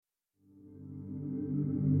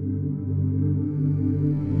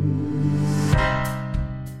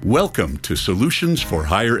Welcome to Solutions for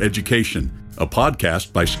Higher Education, a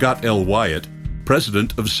podcast by Scott L. Wyatt,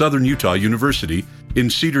 president of Southern Utah University in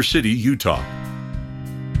Cedar City, Utah.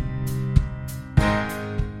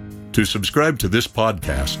 To subscribe to this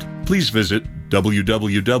podcast, please visit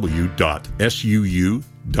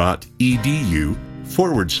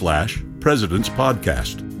www.suu.edu/President's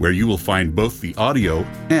Podcast, where you will find both the audio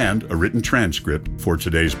and a written transcript for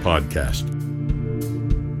today's podcast.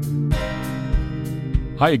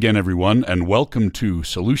 Hi again, everyone, and welcome to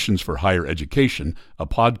Solutions for Higher Education, a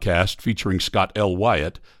podcast featuring Scott L.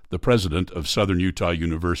 Wyatt, the president of Southern Utah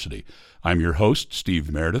University. I'm your host,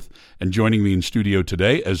 Steve Meredith, and joining me in studio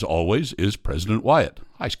today, as always, is President Wyatt.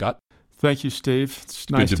 Hi, Scott. Thank you, Steve. It's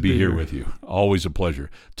nice to be here with you. Always a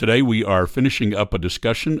pleasure. Today we are finishing up a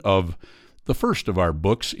discussion of the first of our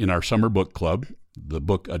books in our summer book club, the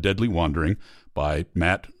book A Deadly Wandering by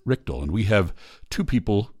Matt Richtel. And we have two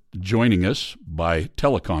people joining us by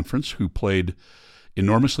teleconference who played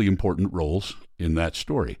enormously important roles in that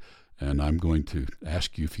story. And I'm going to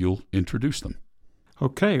ask you if you'll introduce them.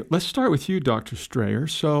 Okay, let's start with you, Dr. Strayer.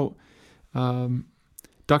 So,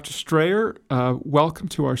 Dr. Strayer, welcome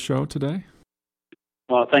to our show today.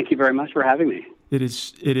 Well, thank you very much for having me. It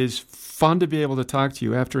is fun to be able to talk to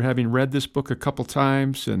you after having read this book a couple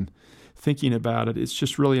times and thinking about it. It's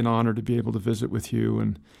just really an honor to be able to visit with you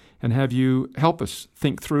and have you help us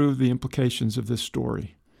think through the implications of this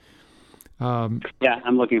story. Yeah,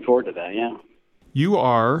 I'm looking forward to that, yeah. You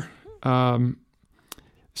are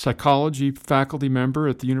psychology faculty member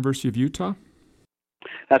at the University of Utah?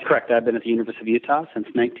 That's correct. I've been at the University of Utah since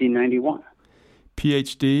 1991.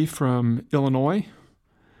 PhD from Illinois?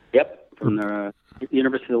 Yep, from the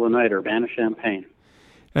University of Illinois at Urbana-Champaign.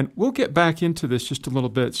 And we'll get back into this just a little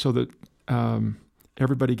bit so that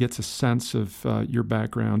everybody gets a sense of your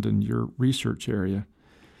background and your research area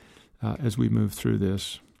as we move through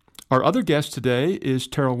this. Our other guest today is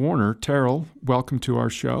Terrell Warner. Terrell, welcome to our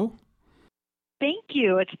show. Thank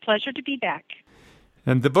you. It's a pleasure to be back.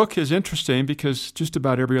 And the book is interesting because just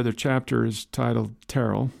about every other chapter is titled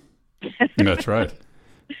Terrell. That's right.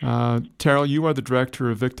 Terrell, you are the Director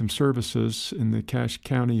of Victim Services in the Cache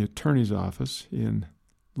County Attorney's Office in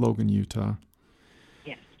Logan, Utah.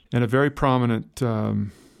 Yes. And a very prominent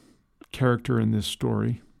character in this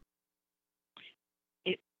story.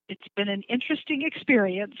 It's been an interesting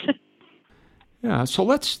experience. Yeah, so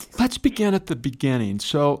let's begin at the beginning.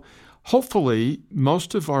 So hopefully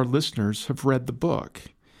most of our listeners have read the book,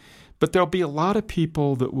 but there'll be a lot of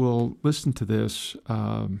people that will listen to this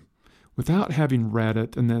without having read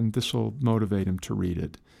it, and then this will motivate them to read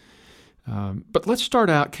it. But let's start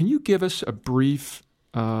out. Can you give us a brief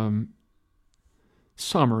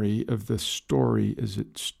summary of the story as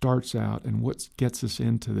it starts out and what gets us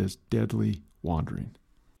into this deadly wandering?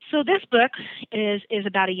 So this book is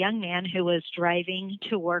about a young man who was driving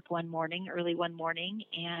to work early one morning,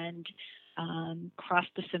 and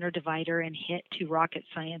crossed the center divider and hit two rocket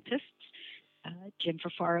scientists, Jim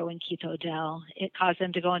Fafaro and Keith Odell. It caused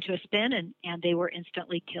them to go into a spin, and they were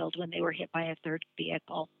instantly killed when they were hit by a third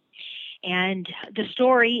vehicle. And the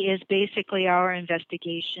story is basically our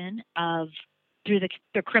investigation through the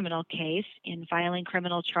criminal case, in filing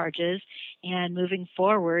criminal charges and moving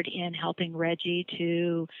forward in helping Reggie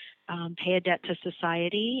to pay a debt to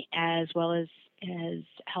society, as well as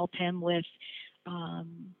help him with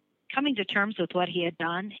coming to terms with what he had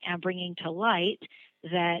done and bringing to light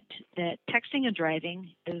that texting and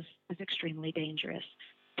driving is extremely dangerous.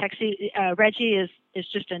 Reggie is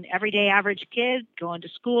just an everyday average kid going to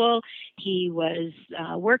school. He was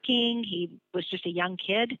working. He was just a young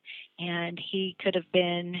kid, and he could have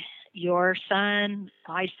been your son,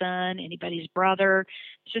 my son, anybody's brother.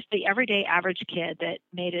 Just the everyday average kid that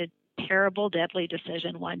made a terrible, deadly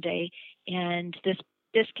decision one day, and this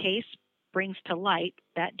case brings to light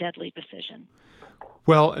that deadly decision.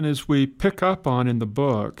 Well, and as we pick up on in the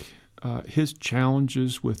book, his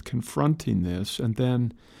challenges with confronting this and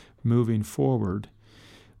then moving forward.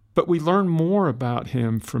 But we learn more about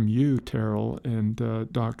him from you, Terrell, and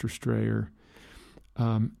Dr. Strayer.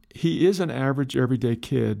 He is an average everyday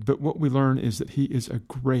kid, but what we learn is that he is a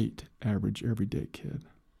great average everyday kid.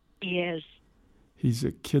 He is. He's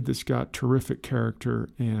a kid that's got terrific character,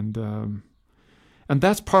 and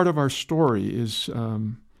that's part of our story is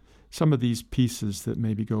some of these pieces that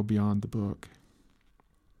maybe go beyond the book.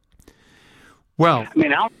 Well, I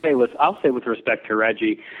mean, I'll say with respect to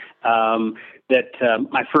Reggie, that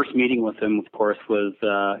my first meeting with him, of course, was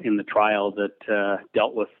in the trial that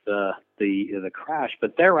dealt with the crash.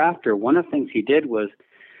 But thereafter, one of the things he did was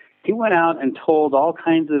he went out and told all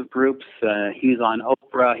kinds of groups. He was on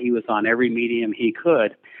Oprah. He was on every medium he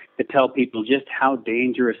could, to tell people just how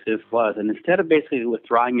dangerous this was. And instead of basically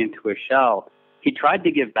withdrawing into a shell, he tried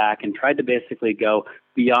to give back and tried to basically go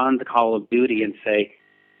beyond the call of duty and say,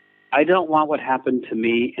 I don't want what happened to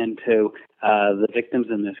me and to the victims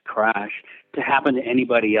in this crash to happen to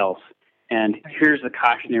anybody else. And here's the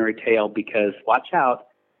cautionary tale, because watch out,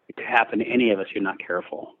 it could happen to any of us if you're not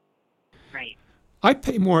careful. Right. I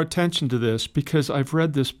pay more attention to this because I've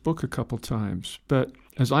read this book a couple times, but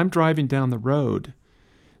as I'm driving down the road,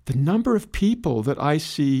 the number of people that I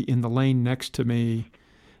see in the lane next to me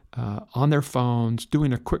on their phones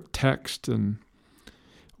doing a quick text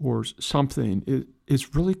or something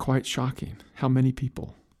is really quite shocking. How many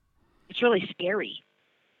people? It's really scary.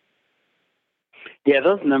 Yeah,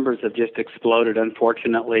 those numbers have just exploded.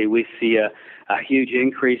 Unfortunately, we see a huge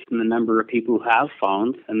increase in the number of people who have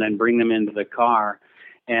phones and then bring them into the car.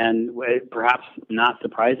 And perhaps not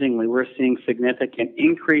surprisingly, we're seeing significant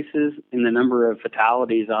increases in the number of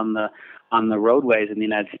fatalities on the roadways in the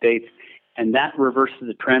United States. And that reverses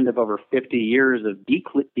the trend of over 50 years of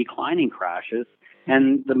declining crashes.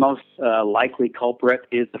 And the most likely culprit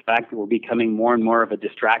is the fact that we're becoming more and more of a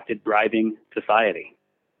distracted driving society.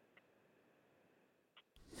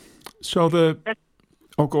 So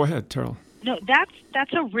go ahead, Terrell. No,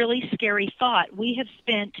 that's a really scary thought. We have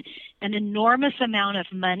spent an enormous amount of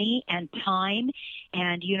money and time,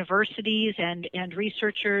 and universities and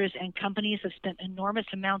researchers and companies have spent enormous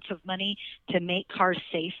amounts of money to make cars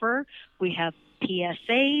safer. We have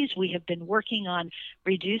PSAs. We have been working on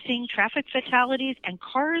reducing traffic fatalities, and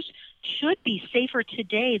cars should be safer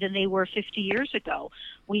today than they were 50 years ago.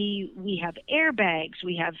 We have airbags,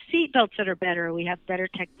 we have seat belts that are better, we have better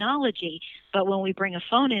technology, but when we bring a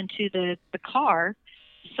phone into the car,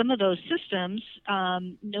 some of those systems,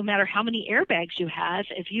 no matter how many airbags you have,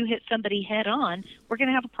 if you hit somebody head on, we're going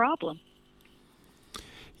to have a problem.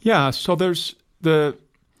 Yeah, so there's the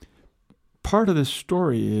part of this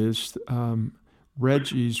story is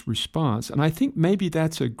Reggie's response, and I think maybe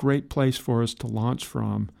that's a great place for us to launch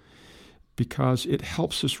from, because it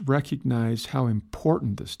helps us recognize how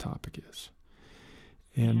important this topic is.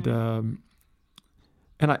 And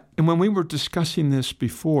and when we were discussing this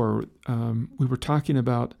before, we were talking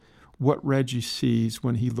about what Reggie sees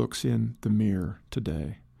when he looks in the mirror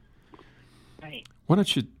today. Right. Why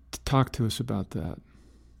don't you talk to us about that?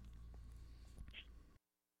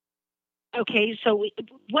 Okay, so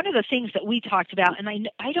one of the things that we talked about, and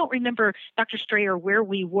I don't remember, Dr. Strayer, where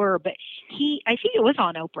we were, but I think it was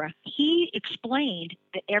on Oprah. He explained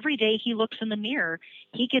that every day he looks in the mirror,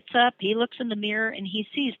 he gets up, he looks in the mirror, and he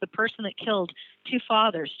sees the person that killed 2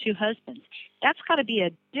 fathers, 2 husbands. That's got to be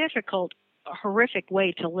a difficult, horrific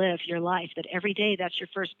way to live your life, that every day that's your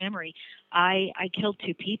first memory. I killed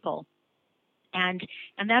 2 people. And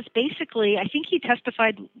that's basically, I think he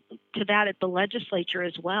testified to that at the legislature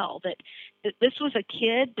as well, that this was a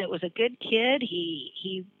kid that was a good kid.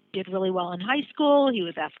 He did really well in high school. He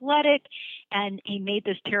was athletic, and he made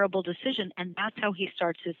this terrible decision, and that's how he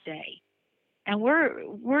starts his day. And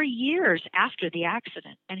we're years after the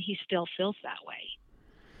accident, and he still feels that way.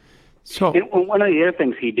 So one of the other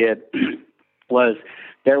things he did was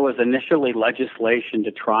there was initially legislation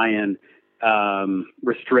to try and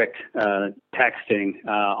restrict texting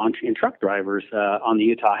in truck drivers on the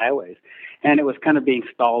Utah highways, and it was kind of being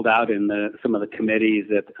stalled out in some of the committees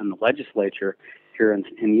in the legislature here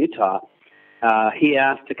in Utah. He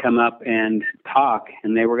asked to come up and talk,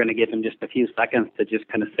 and they were going to give him just a few seconds to just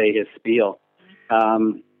kind of say his spiel.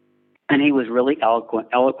 And he was really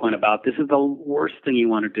eloquent about, this is the worst thing you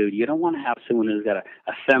want to do. You don't want to have someone who's got a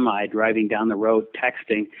semi driving down the road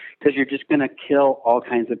texting, because you're just going to kill all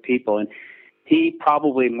kinds of people. And he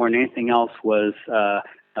probably, more than anything else, was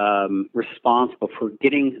responsible for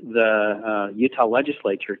getting the Utah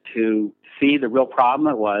legislature to see the real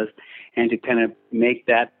problem it was and to kind of make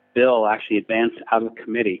that bill actually advance out of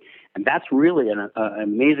committee. And that's really an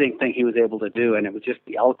amazing thing he was able to do, and it was just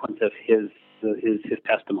the eloquence of his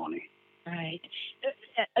testimony. Right.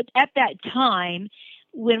 At that time,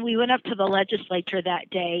 when we went up to the legislature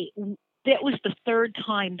that day, that was the 3rd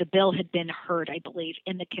time the bill had been heard, I believe,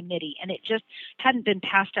 in the committee, and it just hadn't been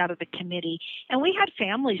passed out of the committee. And we had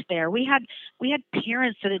families there. We had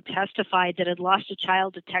parents that had testified that had lost a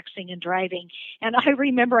child to texting and driving. And I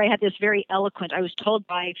remember I had this very eloquent, I was told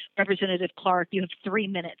by Representative Clark, you have 3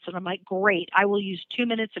 minutes. And I'm like, great, I will use 2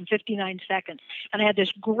 minutes and 59 seconds. And I had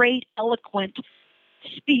this great, eloquent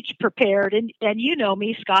speech prepared. And you know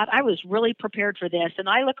me, Scott, I was really prepared for this. And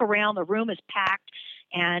I look around, the room is packed.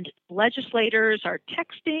 And legislators are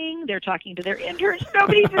texting, they're talking to their interns,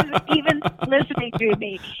 nobody's even listening to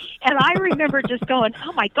me. And I remember just going,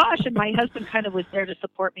 oh my gosh, and my husband kind of was there to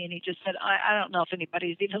support me, and he just said, I don't know if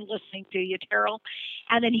anybody's even listening to you, Terrell.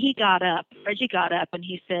 And then Reggie got up, and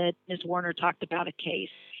he said, Ms. Warner talked about a case.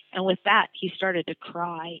 And with that, he started to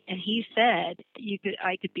cry. And he said,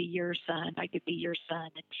 I could be your son. I could be your son.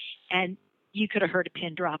 And you could have heard a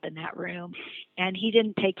pin drop in that room. And he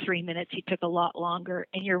didn't take 3 minutes. He took a lot longer.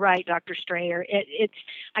 And you're right, Dr. Strayer.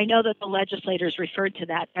 I know that the legislators referred to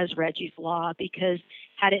that as Reggie's Law, because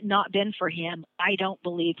had it not been for him, I don't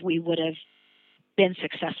believe we would have been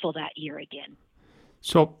successful that year again.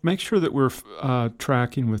 So make sure that we're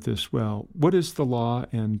tracking with this well. What is the law,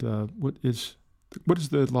 and what is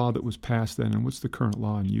the law that was passed then, and what's the current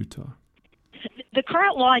law in Utah? The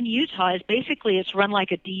current law in Utah is basically it's run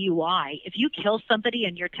like a DUI. If you kill somebody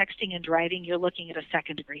and you're texting and driving, you're looking at a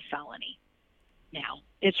second-degree felony. Now,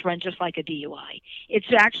 it's run just like a DUI.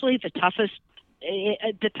 It's actually the toughest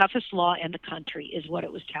law in the country is what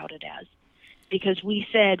it was touted as, because we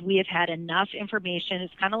said we have had enough information.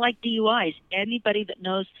 It's kind of like DUIs. Anybody that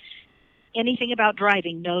knows anything about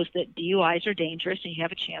driving knows that DUIs are dangerous and you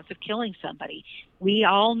have a chance of killing somebody. We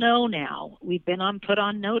all know now, we've been put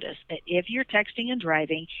on notice that if you're texting and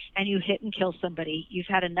driving and you hit and kill somebody, you've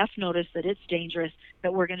had enough notice that it's dangerous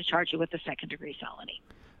that we're going to charge you with a second-degree felony.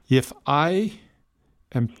 If I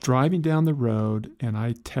am driving down the road and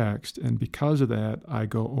I text, and because of that I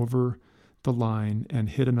go over the line and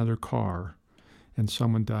hit another car and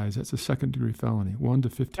someone dies, that's a second-degree felony, 1 to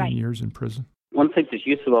 15 years in prison. One thing that's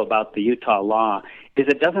useful about the Utah law is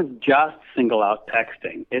it doesn't just single out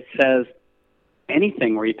texting. It says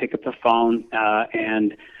anything where you pick up the phone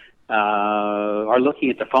and are looking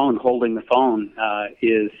at the phone, holding the phone,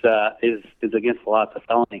 is against the law. It's a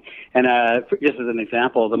felony. And just as an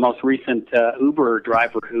example, the most recent Uber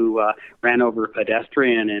driver who ran over a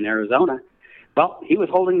pedestrian in Arizona, well, he was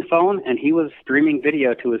holding the phone and he was streaming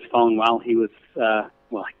video to his phone while he was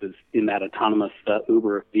in that autonomous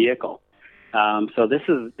Uber vehicle. So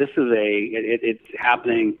it's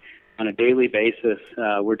happening on a daily basis.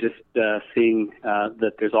 We're just seeing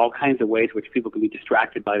that there's all kinds of ways which people can be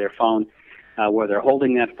distracted by their phone, where they're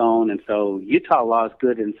holding that phone. And so Utah law is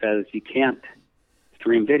good and says you can't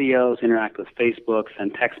stream videos, interact with Facebook,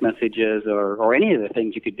 send text messages, or any of the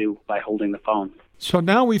things you could do by holding the phone. So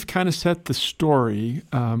now we've kind of set the story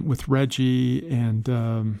with Reggie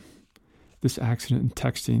and this accident and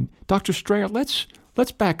texting. Dr. Strayer, let's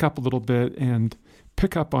back up a little bit and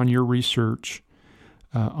pick up on your research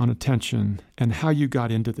on attention and how you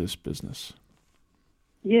got into this business.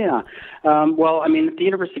 Yeah. At the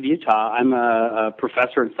University of Utah, I'm a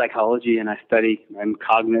professor in psychology, and I'm a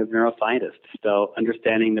cognitive neuroscientist. So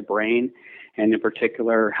understanding the brain, and in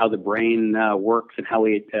particular how the brain works and how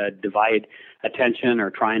we divide attention or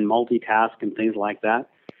try and multitask and things like that.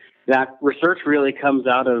 That research really comes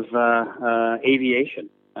out of aviation.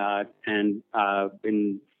 In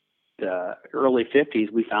the early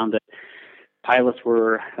 50s, we found that pilots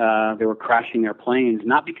were crashing their planes,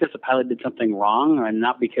 not because the pilot did something wrong and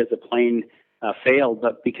not because the plane failed,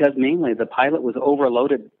 but because mainly the pilot was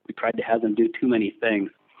overloaded. We tried to have them do too many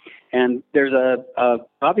things. And there's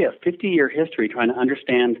probably a 50-year history trying to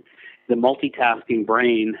understand the multitasking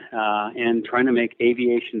brain and trying to make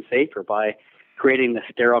aviation safer by creating the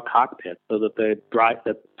sterile cockpit so that the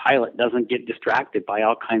pilot doesn't get distracted by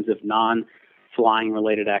all kinds of non-flying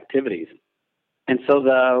related activities. And so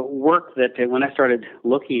the work that when I started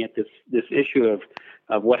looking at this issue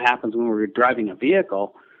of what happens when we're driving a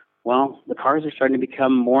vehicle, well, the cars are starting to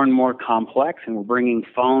become more and more complex, and we're bringing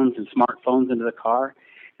phones and smartphones into the car.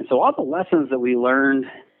 And so all the lessons that we learned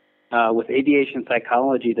with aviation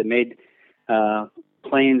psychology that made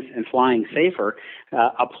planes and flying safer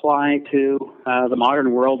apply to the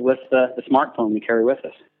modern world with the smartphone we carry with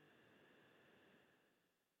us.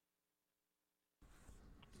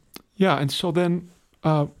 Yeah, and so then,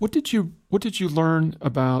 what did you learn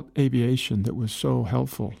about aviation that was so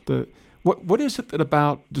helpful? What is it that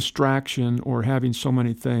about distraction or having so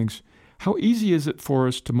many things? How easy is it for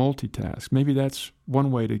us to multitask? Maybe that's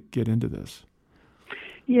one way to get into this.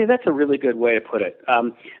 Yeah, that's a really good way to put it.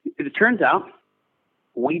 It turns out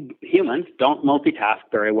we humans don't multitask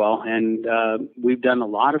very well, and we've done a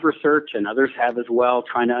lot of research, and others have as well,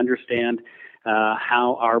 trying to understand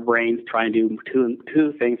how our brains try and do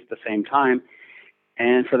two things at the same time.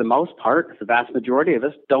 And for the most part, the vast majority of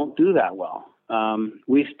us don't do that well.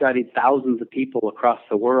 We've studied thousands of people across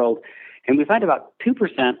the world, and we find about 2%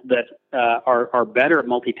 that are better at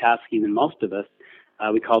multitasking than most of us.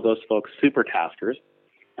 We call those folks supertaskers.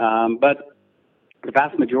 But the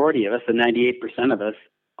vast majority of us, the 98% of us,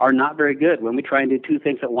 are not very good. When we try and do two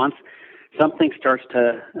things at once, something starts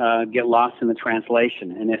to get lost in the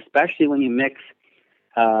translation. And especially when you mix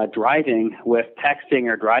driving with texting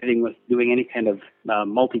or driving with doing any kind of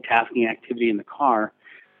multitasking activity in the car,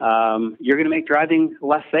 you're going to make driving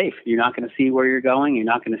less safe. You're not going to see where you're going. You're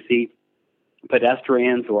not going to see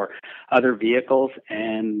pedestrians or other vehicles.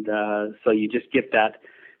 And so you just get that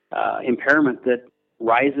impairment that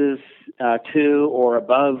rises to or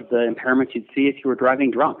above the impairment you'd see if you were driving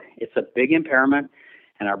drunk. It's a big impairment,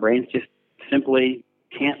 and our brains just simply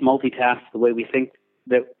can't multitask the way we think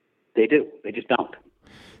that they do. They just don't.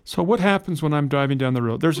 So what happens when I'm driving down the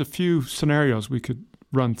road? There's a few scenarios we could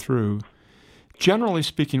run through. Generally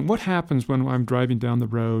speaking, what happens when I'm driving down the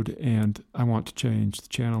road and I want to change the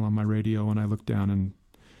channel on my radio and I look down and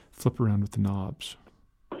flip around with the knobs?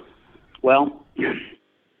 Well,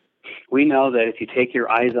 we know that if you take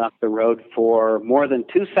your eyes off the road for more than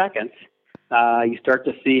 2 seconds, you start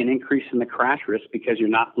to see an increase in the crash risk because you're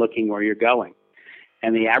not looking where you're going.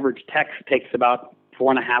 And the average text takes about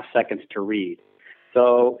 4.5 seconds to read.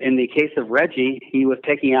 So in the case of Reggie, he was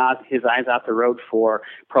taking out his eyes off the road for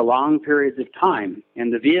prolonged periods of time.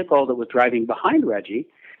 And the vehicle that was driving behind Reggie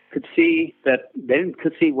couldn't see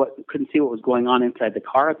what was going on inside the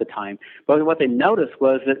car at the time. But what they noticed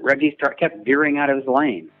was that Reggie kept veering out of his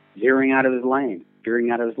lane.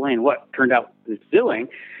 What turned out he was doing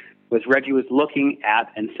was Reggie was looking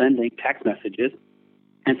at and sending text messages.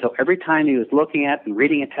 And so every time he was looking at and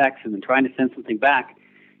reading a text and then trying to send something back,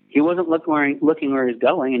 he wasn't looking where he was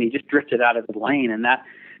going, and he just drifted out of the lane. And that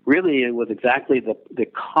really was exactly the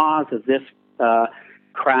cause of this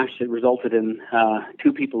crash that resulted in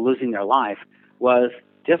 2 people losing their life, was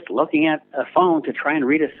just looking at a phone to try and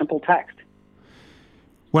read a simple text.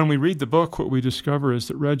 When we read the book, what we discover is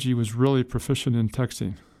that Reggie was really proficient in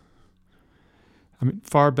texting. I mean,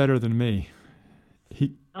 far better than me.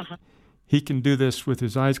 He can do this with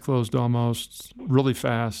his eyes closed almost, really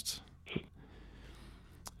fast.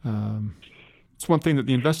 It's one thing that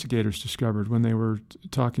the investigators discovered when they were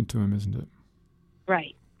talking to him, isn't it?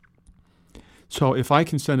 Right. So if I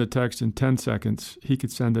can send a text in 10 seconds, he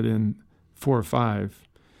could send it in 4 or 5.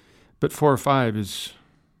 But 4 or 5 is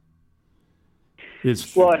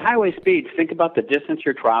well, at highway speeds, think about the distance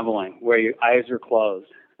you're traveling where your eyes are closed.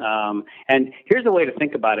 And here's a way to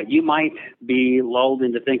think about it. You might be lulled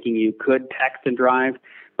into thinking you could text and drive,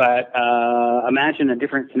 but imagine a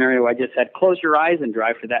different scenario I just said. Close your eyes and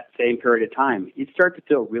drive for that same period of time. You'd start to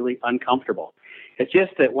feel really uncomfortable. It's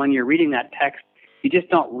just that when you're reading that text, you just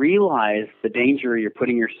don't realize the danger you're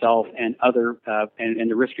putting yourself and other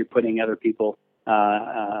and the risk you're putting other people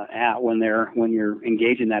at when you're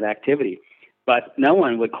engaged in that activity. But no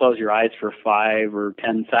one would close your eyes for 5 or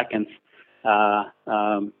 10 seconds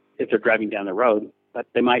if they're driving down the road. But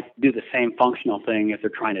they might do the same functional thing if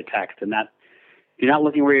they're trying to text. And that, if you're not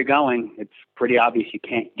looking where you're going, it's pretty obvious you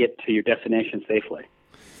can't get to your destination safely.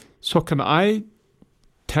 So can I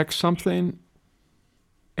text something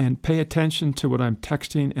and pay attention to what I'm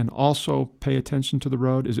texting and also pay attention to the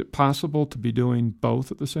road? Is it possible to be doing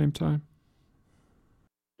both at the same time?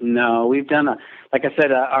 No, we've done like I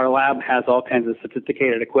said, our lab has all kinds of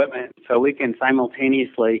sophisticated equipment, so we can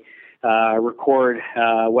simultaneously record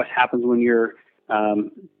what happens when you're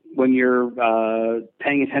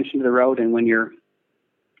paying attention to the road and when you're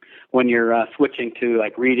switching to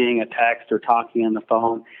like reading a text or talking on the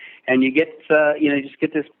phone, and you get you just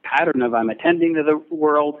get this pattern of I'm attending to the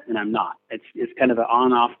world and I'm not. It's kind of an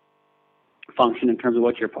on-off function in terms of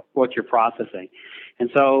what you're processing. And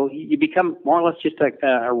so you become more or less just like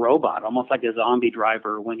a robot, almost like a zombie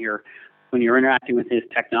driver when you're interacting with his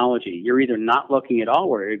technology. You're either not looking at all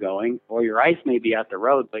where you're going, or your eyes may be at the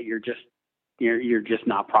road, but you're just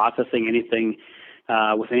not processing anything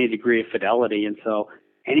with any degree of fidelity. And so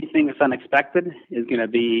anything that's unexpected is going to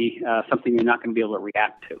be something you're not going to be able to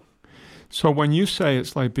react to. So when you say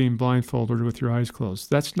it's like being blindfolded with your eyes closed,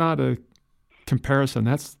 that's not a comparison.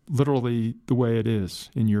 That's literally the way it is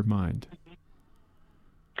in your mind.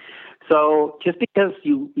 So just because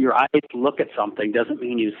your eyes look at something doesn't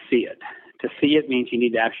mean you see it. To see it means you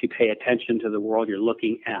need to actually pay attention to the world you're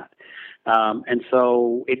looking at. And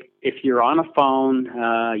so if you're on a phone,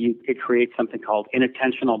 it creates something called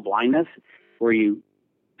inattentional blindness, where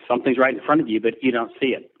something's right in front of you, but you don't see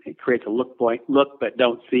it. It creates a look but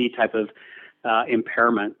don't see type of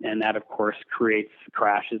impairment, and that, of course, creates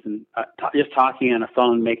crashes. And just talking on a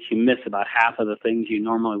phone makes you miss about half of the things you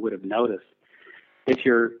normally would have noticed. If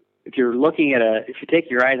you take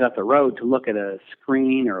your eyes off the road to look at a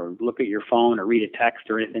screen or look at your phone or read a text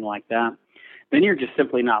or anything like that, then you're just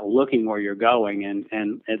simply not looking where you're going.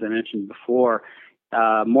 And as I mentioned before,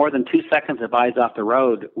 more than 2 seconds of eyes off the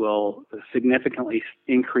road will significantly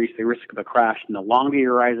increase the risk of a crash. And the longer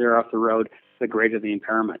your eyes are off the road, the greater the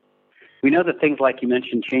impairment. We know that things like you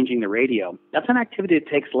mentioned, changing the radio, that's an activity that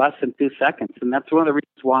takes less than 2 seconds. And that's one of the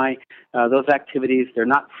reasons why those activities, they're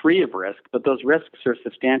not free of risk, but those risks are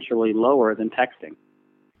substantially lower than texting.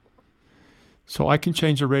 So I can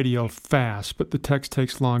change the radio fast, but the text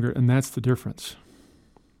takes longer, and that's the difference.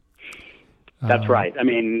 That's right. I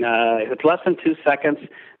mean, if it's less than 2 seconds,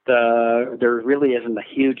 there really isn't a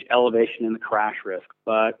huge elevation in the crash risk.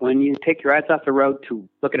 But when you take your eyes off the road to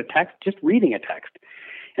look at a text, just reading a text,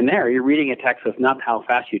 and there you're reading a text that's not how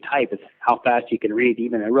fast you type, it's how fast you can read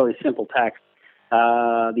even a really simple text.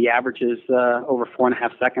 The average is over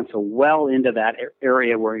 4.5 seconds, so well into that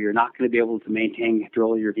area where you're not going to be able to maintain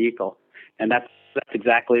control of your vehicle. And that's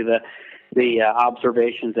exactly the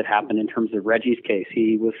observations that happened in terms of Reggie's case.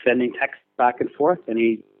 He was sending texts back and forth, and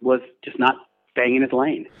he was just not staying in his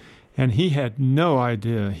lane. And he had no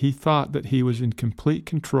idea. He thought that he was in complete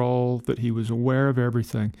control, that he was aware of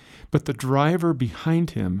everything. But the driver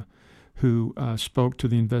behind him, who spoke to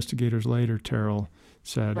the investigators later, Terrell,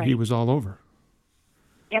 said he was all over.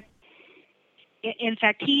 Yep. In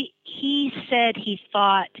fact, he said he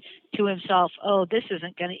thought to himself, oh, this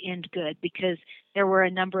isn't going to end good, because there were a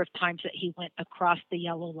number of times that he went across the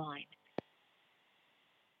yellow line.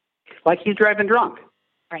 Like he's driving drunk.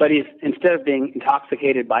 Right. But he's, instead of being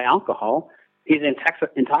intoxicated by alcohol, he's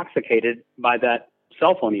intoxicated by that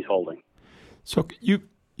cell phone he's holding. So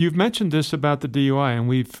you've mentioned this about the DUI, and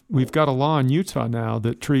we've got a law in Utah now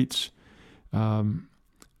that treats a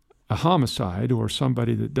homicide or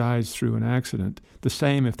somebody that dies through an accident the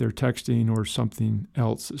same if they're texting or something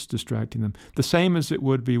else that's distracting them, the same as it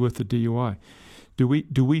would be with the DUI. Do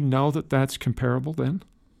we know that that's comparable then?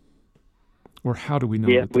 Or how do we know?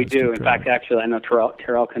 Yeah, that we that's do. comparable? In fact, actually, I know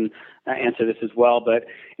Terrell can answer this as well. But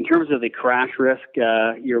in terms of the crash risk,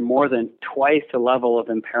 you're more than twice the level of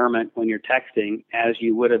impairment when you're texting as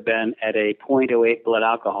you would have been at a 0.08 blood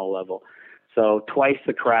alcohol level. So twice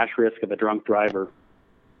the crash risk of a drunk driver.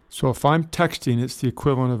 So if I'm texting, it's the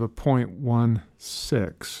equivalent of a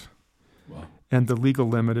 0.16. Wow. And the legal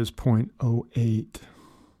limit is 0.08.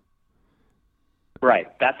 Right.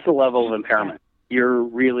 That's the level of impairment. You're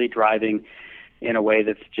really driving in a way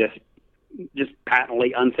that's just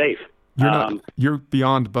patently unsafe. You're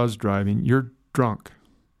beyond buzz driving. You're drunk.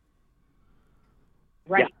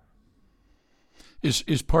 Right. Yeah.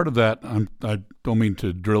 Is part of that, I don't mean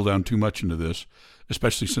to drill down too much into this,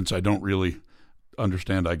 especially since I don't really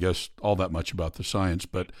understand, I guess, all that much about the science,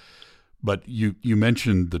 but you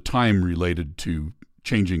mentioned the time related to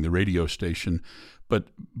changing the radio station, but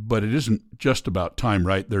it isn't just about time,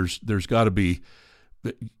 right? There's got to be,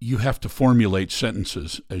 you have to formulate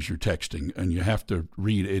sentences as you're texting, and you have to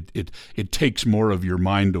read it. It takes more of your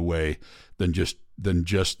mind away than just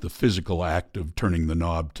the physical act of turning the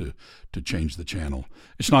knob to change the channel.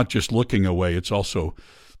 It's not just looking away; it's also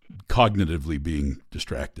cognitively being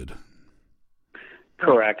distracted.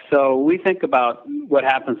 Correct. So we think about what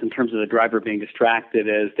happens in terms of the driver being distracted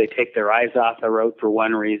is they take their eyes off the road for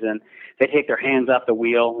one reason. They take their hands off the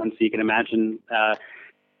wheel, and so you can imagine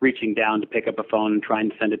reaching down to pick up a phone and trying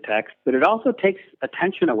to send a text. But it also takes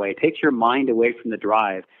attention away. It takes your mind away from the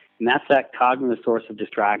drive, and that's that cognitive source of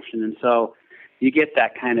distraction. And so you get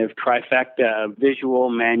that kind of trifecta of visual,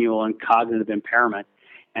 manual, and cognitive impairment.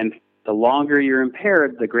 And the longer you're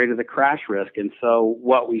impaired, the greater the crash risk. And so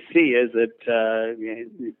what we see is that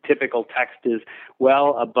typical text is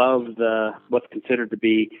well above what's considered to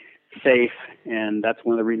be safe, and that's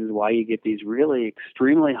one of the reasons why you get these really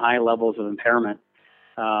extremely high levels of impairment.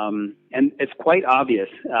 And it's quite obvious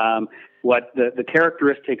what the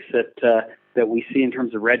characteristics that we see in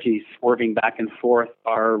terms of Reggie swerving back and forth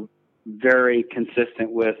are very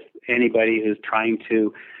consistent with anybody who's trying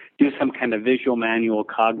to do some kind of visual, manual,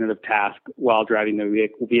 cognitive task while driving the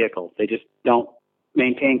vehicle. They just don't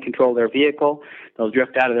maintain control of their vehicle. They'll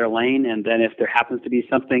drift out of their lane, and then if there happens to be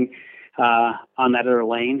something on that other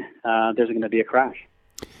lane, there's going to be a crash.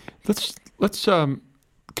 Let's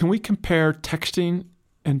can we compare texting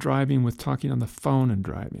and driving with talking on the phone and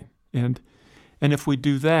driving? And if we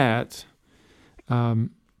do that,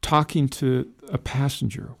 talking to a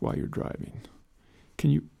passenger while you're driving,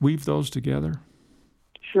 can you weave those together?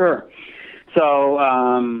 Sure. So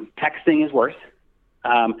texting is worse.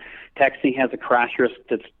 Texting has a crash risk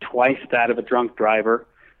that's twice that of a drunk driver.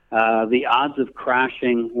 The odds of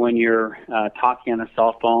crashing when you're talking on a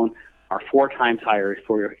cell phone are 4 times higher.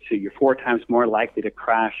 So you're 4 times more likely to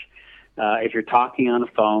crash if you're talking on a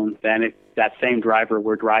phone than if that same driver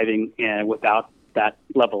were driving without that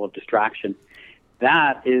level of distraction.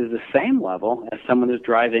 that is the same level as someone who's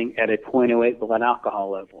driving at a 0.08 blood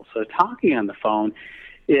alcohol level. So talking on the phone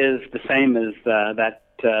is the same as that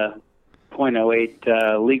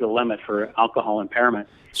 0.08 legal limit for alcohol impairment.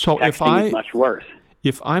 So Texting is much worse.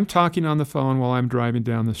 If I'm talking on the phone while I'm driving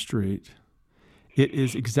down the street, it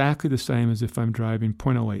is exactly the same as if I'm driving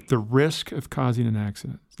 0.08. The risk of causing an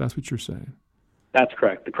accident. That's what you're saying. That's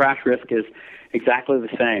correct. The crash risk is exactly the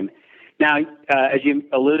same. Now, as you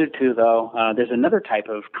alluded to, though, there's another type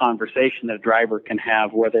of conversation that a driver can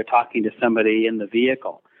have where they're talking to somebody in the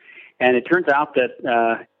vehicle. And it turns out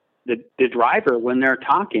that the driver, when they're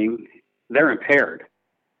talking, they're impaired.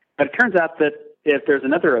 But it turns out that if there's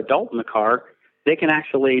another adult in the car, they can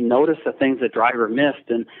actually notice the things the driver missed.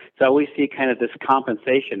 And so we see kind of this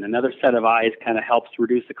compensation. Another set of eyes kind of helps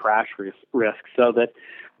reduce the crash risk so that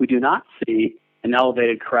we do not see an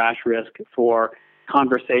elevated crash risk for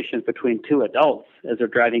conversations between two adults as they're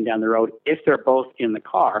driving down the road if they're both in the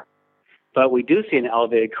car. But we do see an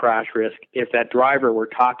elevated crash risk if that driver were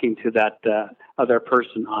talking to that other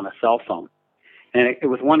person on a cell phone. And it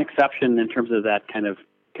was one exception in terms of that kind of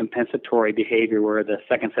compensatory behavior where the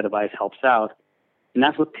second set of eyes helps out, and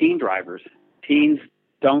that's with teen drivers. Teens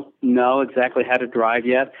don't know exactly how to drive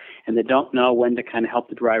yet, and they don't know when to kind of help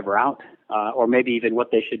the driver out, or maybe even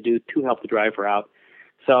what they should do to help the driver out.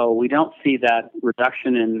 So we don't see that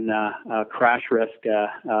reduction in crash risk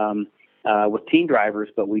with teen drivers,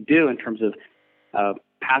 but we do in terms of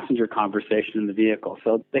passenger conversation in the vehicle.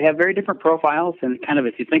 So they have very different profiles, and kind of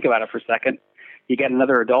if you think about it for a second, you get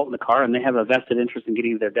another adult in the car and they have a vested interest in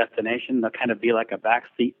getting to their destination. They'll kind of be like a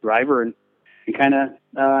backseat driver and kind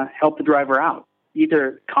of help the driver out,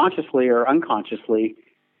 either consciously or unconsciously.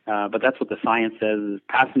 But that's what the science says, is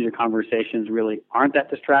passenger conversations really aren't that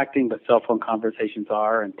distracting, but cell phone conversations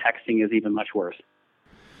are, and texting is even much worse.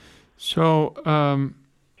 So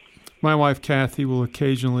my wife, Kathy, will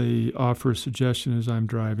occasionally offer a suggestion as I'm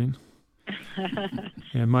driving.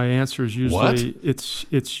 And my answer is usually,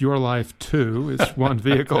 it's your life too. It's one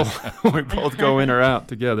vehicle. We both go in or out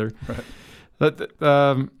together. Right. But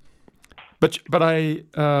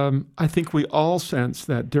I think we all sense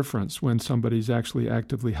that difference when somebody's actually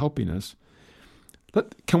actively helping us.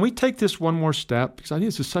 Can we take this one more step? Because I think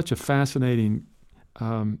this is such a fascinating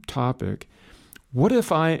topic. What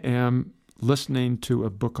if I am listening to a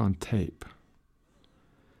book on tape?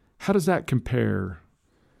 How does that compare?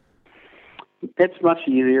 It's much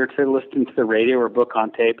easier to listen to the radio or book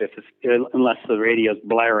on tape unless the radio is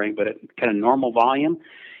blaring, but at kind of normal volume.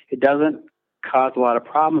 It doesn't cause a lot of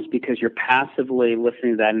problems because you're passively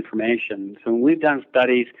listening to that information. So when we've done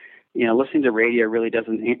studies, listening to radio really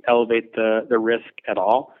doesn't elevate the risk at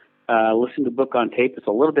all. Listening to a book on tape is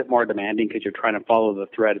a little bit more demanding because you're trying to follow the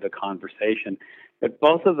thread of the conversation. But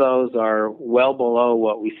both of those are well below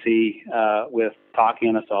what we see with talking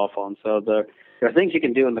on a cell phone. So there are things you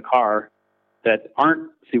can do in the car that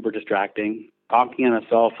aren't super distracting. Talking on a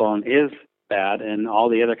cell phone is bad, and all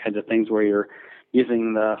the other kinds of things where you're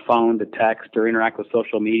using the phone to text or interact with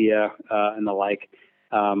social media and the like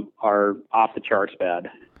are off the charts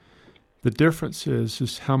bad. The difference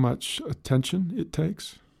is how much attention it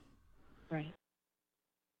takes. Right.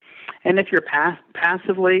 And if you're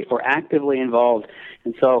passively or actively involved,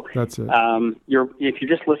 and so that's it. If you're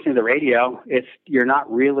just listening to the radio, you're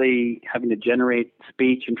not really having to generate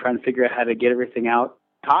speech and trying to figure out how to get everything out.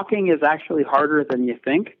 Talking is actually harder than you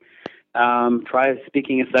think. Try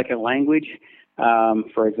speaking a second language,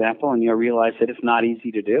 for example, and you'll realize that it's not easy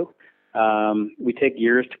to do. We take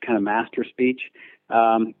years to kind of master speech.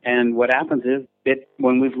 And what happens is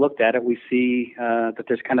when we've looked at it, we see that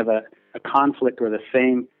there's kind of a conflict where the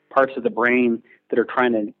same parts of the brain that are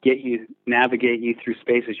trying to navigate you through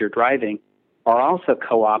space as you're driving are also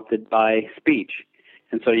co-opted by speech.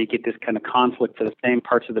 And so you get this kind of conflict for the same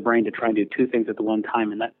parts of the brain to try and do two things at the one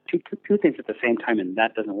time, and that two things at the same time, and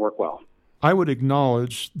that doesn't work well. I would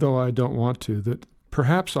acknowledge, though I don't want to, that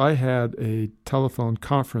perhaps I had a telephone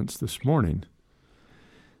conference this morning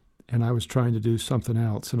and I was trying to do something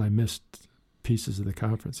else and I missed pieces of the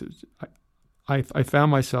conference. I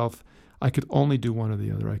found myself, I could only do one or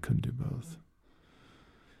the other. I couldn't do both.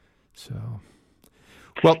 So,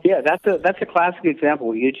 well, yeah, that's a classic example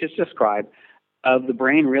what you just described of the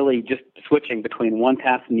brain really just switching between one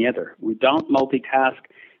task and the other. We don't multitask.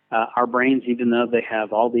 Our brains, even though they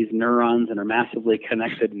have all these neurons and are massively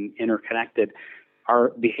connected and interconnected, our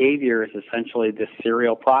behavior is essentially this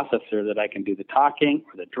serial processor that I can do the talking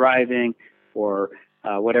or the driving or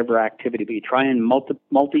whatever activity. But you try and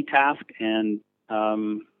multitask and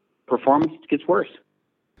performance gets worse.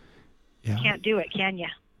 Yeah. Can't do it, can you?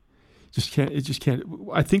 It just can't.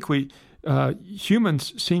 I think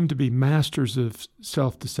humans seem to be masters of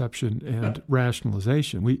self-deception and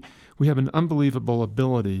rationalization. We have an unbelievable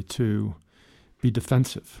ability to be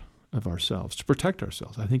defensive of ourselves, to protect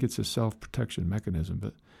ourselves. I think it's a self-protection mechanism.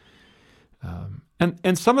 But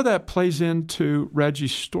and some of that plays into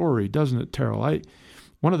Reggie's story, doesn't it, Terrell?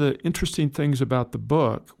 One of the interesting things about the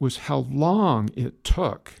book was how long it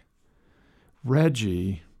took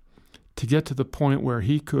Reggie to get to the point where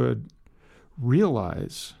he could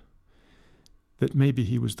realize that maybe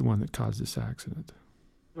he was the one that caused this accident.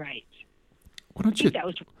 Right. Why don't I think that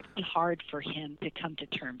was really hard for him to come to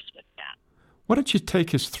terms with that. Why don't you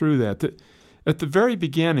take us through that? At the very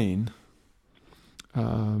beginning,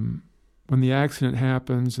 when the accident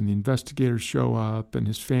happens and the investigators show up and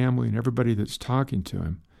his family and everybody that's talking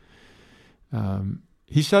to him,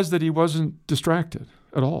 he says that he wasn't distracted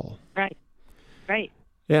at all. Right. Right.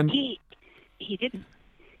 And he didn't.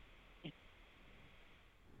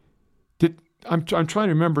 I'm trying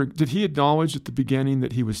to remember, did he acknowledge at the beginning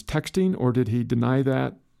that he was texting, or did he deny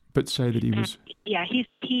that but say that he was? Yeah,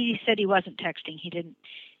 he said he wasn't texting. He didn't.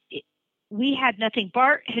 We had nothing.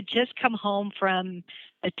 Bart had just come home from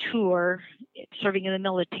a tour serving in the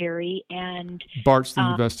military, and Bart's the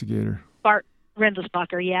investigator. Bart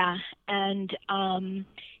Rendelsbacher, yeah. And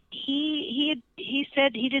he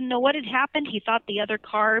said he didn't know what had happened. He thought the other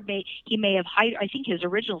car he may have I think his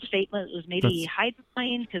original statement was maybe he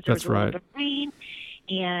hydroplaned because there was a little bit of rain.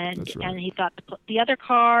 And he thought the other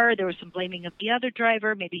car, there was some blaming of the other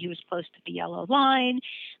driver. Maybe he was close to the yellow line.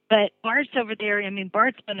 But Bart's over there. I mean,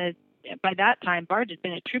 by that time, Bart had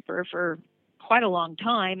been a trooper for quite a long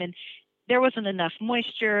time, and there wasn't enough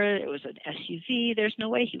moisture. It was an SUV. There's no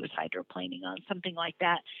way he was hydroplaning on something like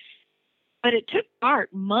that. But it took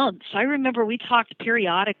Bart months. I remember we talked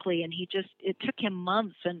periodically, and it took him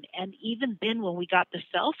months. And even then, when we got the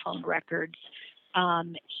cell phone records,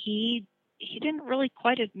 he didn't really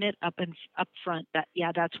quite admit up front that,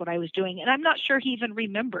 yeah, that's what I was doing. And I'm not sure he even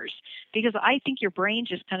remembers, because I think your brain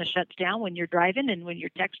just kind of shuts down when you're driving and when you're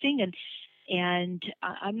texting. And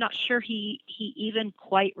I'm not sure he even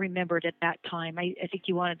quite remembered at that time. I think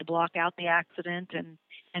he wanted to block out the accident and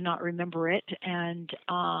not remember it, and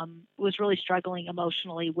was really struggling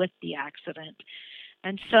emotionally with the accident.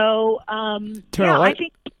 And so, Terrell, I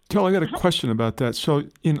got a question about that. So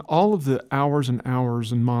in all of the hours and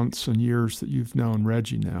hours and months and years that you've known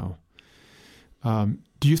Reggie now,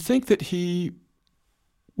 do you think that he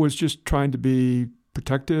was just trying to be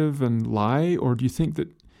protective and lie, or do you think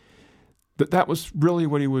that was really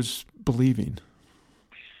what he was believing?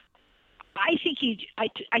 I think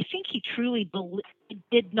he truly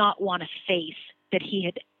did not want to face that he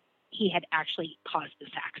had actually caused this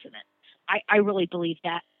accident. I really believe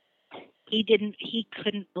that he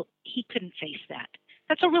couldn't face that.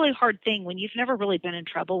 That's a really hard thing when you've never really been in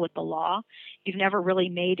trouble with the law. You've never really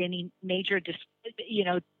made any major,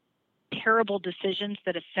 terrible decisions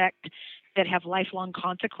that have lifelong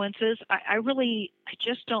consequences. I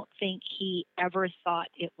just don't think he ever thought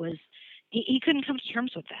it was. He couldn't come to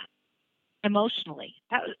terms with that emotionally.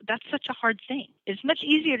 That's such a hard thing. It's much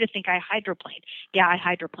easier to think I hydroplaned. Yeah, I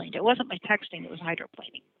hydroplaned. It wasn't my texting. It was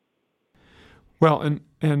hydroplaning. Well,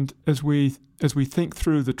 and as we think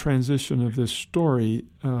through the transition of this story,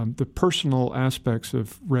 the personal aspects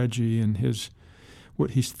of Reggie and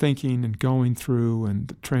what he's thinking and going through and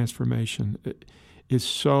the transformation is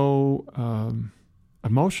so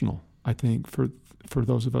emotional, I think, for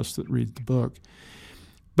those of us that read the book.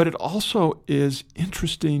 But it also is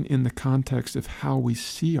interesting in the context of how we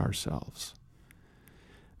see ourselves.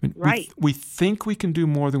 I mean, right. We think we can do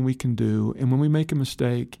more than we can do, and when we make a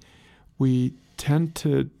mistake, we tend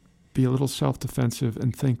to be a little self-defensive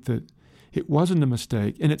and think that it wasn't a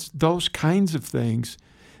mistake. And it's those kinds of things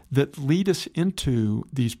that lead us into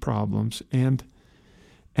these problems and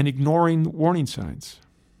ignoring warning signs.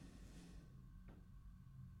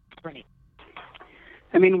 Right.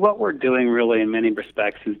 I mean, what we're doing really in many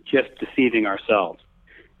respects is just deceiving ourselves.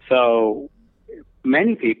 So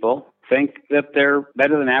many people think that they're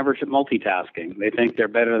better than average at multitasking. They think they're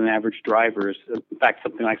better than average drivers. In fact,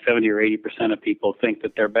 something like 70 or 80% of people think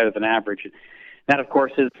that they're better than average. That, of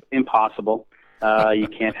course, is impossible. You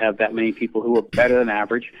can't have that many people who are better than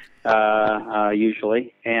average,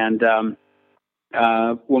 usually. And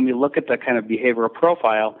when we look at the kind of behavioral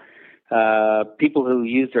profile, people who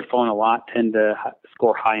use their phone a lot tend to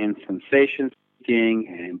score high in sensation seeking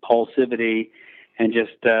and impulsivity and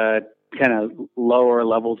just kind of lower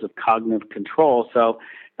levels of cognitive control. So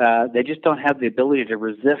they just don't have the ability to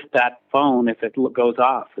resist that phone if it goes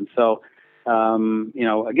off. And so,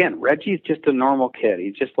 again, Reggie's just a normal kid.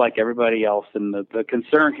 He's just like everybody else. And the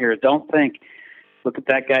concern here, don't think look at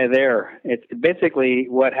that guy there. It's basically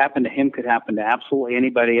what happened to him could happen to absolutely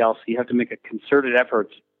anybody else. You have to make a concerted effort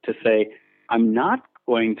to say, I'm not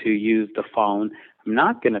going to use the phone. I'm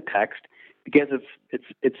not going to text, because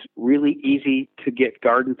it's really easy to get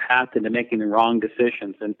garden path into making the wrong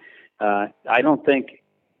decisions. And I don't think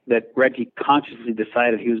that Reggie consciously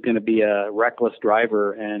decided he was going to be a reckless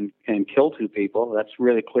driver and kill two people. That's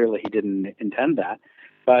really clearly he didn't intend that.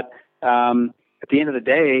 But at the end of the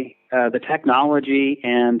day, the technology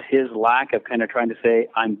and his lack of kind of trying to say,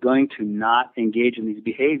 I'm going to not engage in these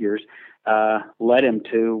behaviors, led him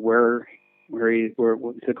to where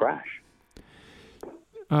the crash.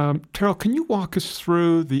 Terrell, can you walk us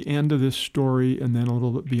through the end of this story and then a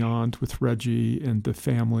little bit beyond with Reggie and the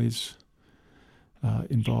families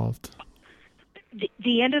involved?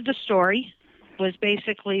 The end of the story was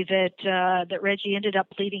basically that Reggie ended up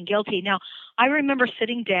pleading guilty. Now, I remember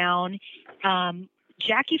sitting down.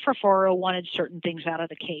 Jackie Farfaro wanted certain things out of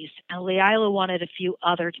the case, and Leila wanted a few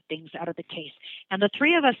other things out of the case. And the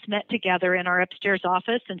three of us met together in our upstairs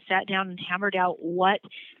office and sat down and hammered out what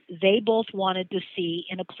they both wanted to see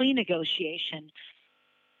in a plea negotiation.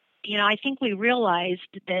 You know, I think we realized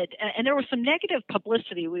that, and there was some negative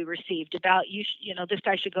publicity we received about, this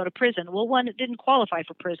guy should go to prison. Well, one, it didn't qualify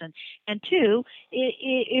for prison. And two,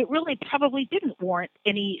 it really probably didn't warrant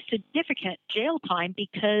any significant jail time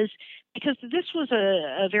because this was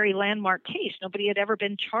a very landmark case. Nobody had ever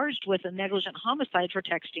been charged with a negligent homicide for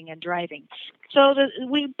texting and driving. So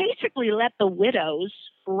we basically let the widows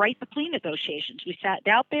write the plea negotiations. We sat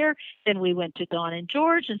out there, then we went to Dawn and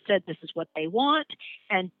George and said, this is what they want.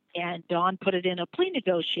 And Dawn put it in a plea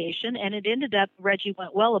negotiation, and it ended up Reggie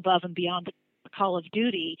went well above and beyond the call of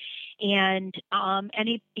duty, and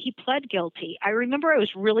he pled guilty. I remember I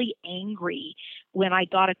was really angry when I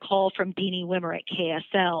got a call from Deanie Wimmer at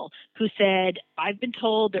KSL, who said, I've been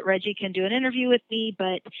told that Reggie can do an interview with me,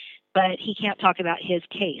 but he can't talk about his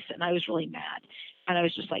case. And I was really mad. And I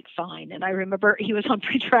was just like, fine. And I remember he was on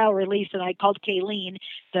pretrial release, and I called Kayleen,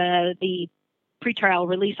 the pretrial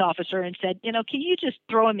release officer, and said, can you just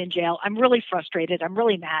throw him in jail? I'm really frustrated. I'm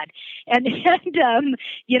really mad. And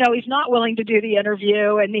he's not willing to do the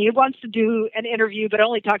interview, and he wants to do an interview, but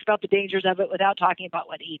only talks about the dangers of it without talking about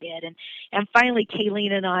what he did. And finally,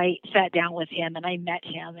 Kayleen and I sat down with him, and I met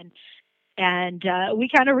him, and we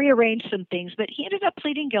kind of rearranged some things, but he ended up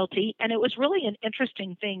pleading guilty. And it was really an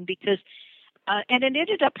interesting thing because and it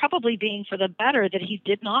ended up probably being for the better that he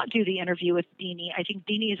did not do the interview with Deanie. I think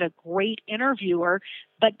Deanie is a great interviewer,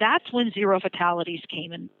 but that's when Zero Fatalities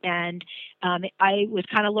came in. And I was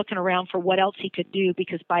kind of looking around for what else he could do,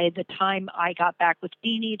 because by the time I got back with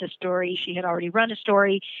Deanie, the story, she had already run a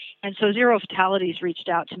story. And so Zero Fatalities reached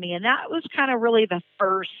out to me. And that was kind of really the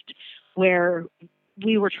first where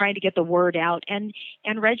we were trying to get the word out, and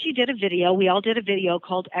Reggie did a video. We all did a video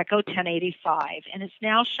called Echo 1085, and it's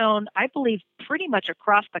now shown, I believe, pretty much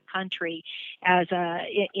across the country as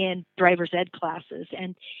in driver's ed classes.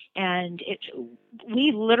 And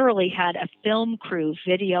we literally had a film crew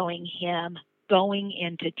videoing him going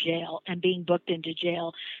into jail and being booked into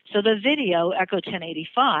jail. So the video, Echo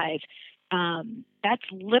 1085, that's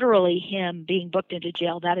literally him being booked into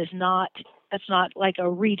jail. That's not like a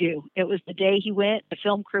redo. It was the day he went. The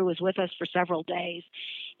film crew was with us for several days.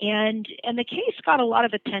 And the case got a lot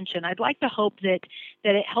of attention. I'd like to hope that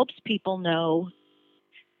it helps people know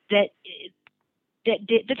that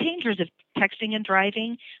the dangers of texting and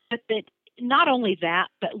driving, but that not only that,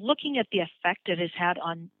 but looking at the effect it has had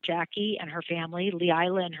on Jackie and her family,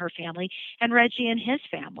 Leila and her family, and Reggie and his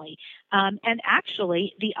family. And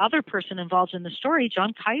actually, the other person involved in the story,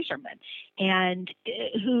 John Kaiserman, and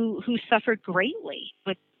who suffered greatly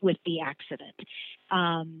with the accident.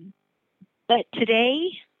 But today,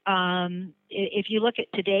 if you look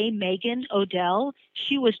at today, Megan Odell,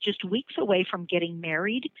 she was just weeks away from getting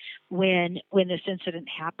married when this incident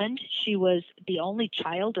happened. She was the only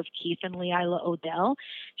child of Keith and Leila Odell.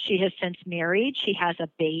 She has since married. She has a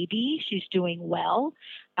baby. She's doing well.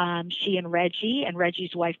 She and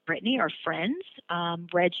Reggie's wife Brittany are friends.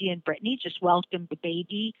 Reggie and Brittany just welcomed the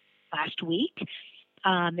baby last week.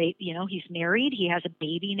 He's married. He has a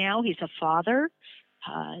baby now. He's a father.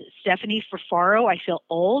 Stephanie Farfaro, I feel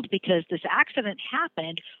old because this accident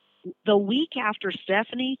happened the week after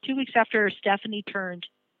 2 weeks after Stephanie turned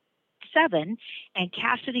 7, and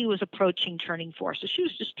Cassidy was approaching turning 4. So she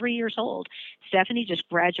was just 3 years old. Stephanie just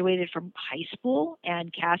graduated from high school,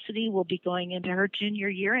 and Cassidy will be going into her junior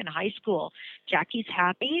year in high school. Jackie's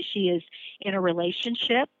happy. She is in a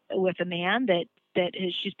relationship with a man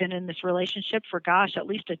she's been in this relationship for, at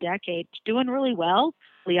least a decade. It's doing really well.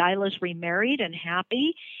 Leila's remarried and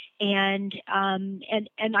happy. And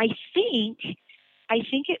I think I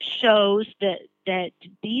think it shows that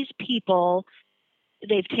these people,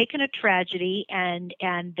 they've taken a tragedy, and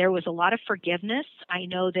there was a lot of forgiveness. I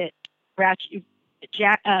know that Reggie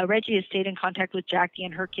has stayed in contact with Jackie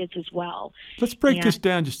and her kids as well. Let's break this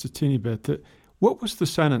down just a teeny bit. What was the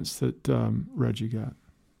sentence that Reggie got?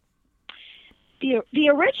 The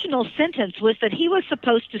original sentence was that he was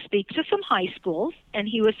supposed to speak to some high schools, and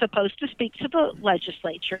he was supposed to speak to the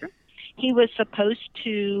legislature. He was supposed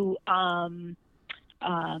to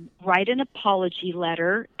write an apology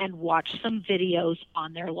letter and watch some videos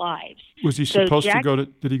on their lives. Was he supposed to go to?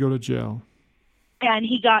 Did he go to jail? And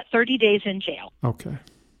he got 30 days in jail. Okay.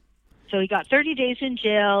 So he got 30 days in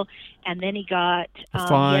jail, and then he got a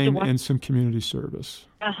fine and some community service.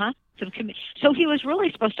 So he was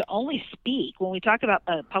really supposed to only speak. When we talk about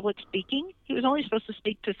public speaking, he was only supposed to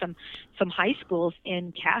speak to some high schools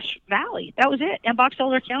in Cache Valley. That was it, and Box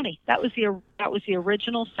Elder County. That was the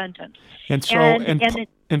original sentence. And so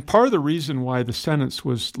and part of the reason why the sentence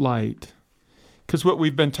was light, because what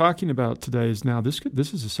we've been talking about today is now this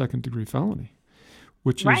is a second-degree felony,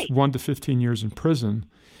 which is 1 to 15 years in prison.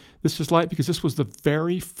 This is light because this was the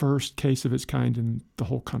very first case of its kind in the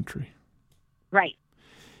whole country. Right.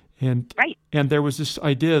 And there was this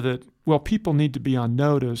idea that, well, people need to be on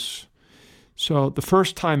notice. So the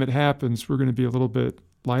first time it happens, we're going to be a little bit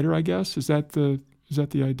lighter, I guess. Is that the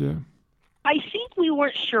idea? I think we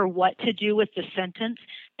weren't sure what to do with the sentence,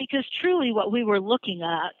 because truly what we were looking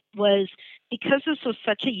at was, because this was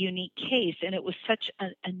such a unique case and it was such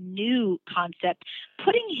a new concept,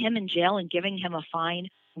 putting him in jail and giving him a fine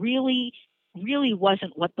really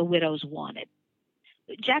wasn't what the widows wanted.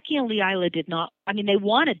 Jackie and Leila did not, they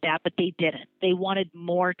wanted that, but they didn't. They wanted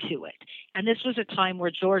more to it. And this was a time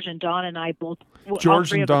where George and Don and I both...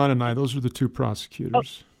 George and Don and I, those were the two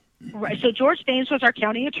prosecutors. Oh, right. So George Daines was our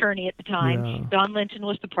county attorney at the time. Yeah. Don Linton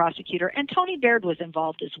was the prosecutor. And Tony Baird was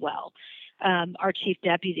involved as well, our chief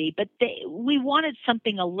deputy. But we wanted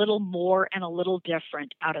something a little more and a little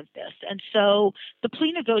different out of this. And so the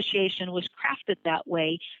plea negotiation was crafted that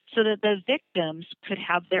way so that the victims could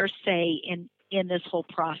have their say in this whole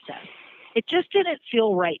process. It just didn't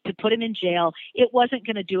feel right to put him in jail. It wasn't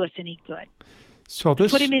going to do us any good. So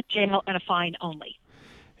put him in jail and a fine only.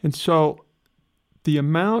 And so the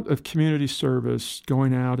amount of community service,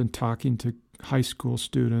 going out and talking to high school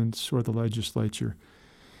students or the legislature,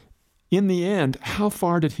 in the end, how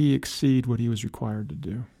far did he exceed what he was required to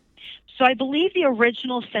do? So I believe the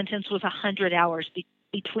original sentence was 100 hours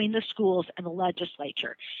between the schools and the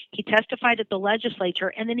legislature. He testified at the legislature,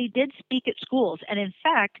 and then he did speak at schools. And in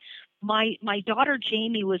fact, my daughter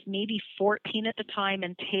Jamie was maybe 14 at the time,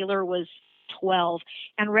 and Taylor was 12.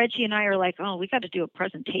 And Reggie and I are like, oh, we got to do a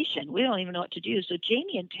presentation. We don't even know what to do. So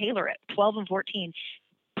Jamie and Taylor at 12 and 14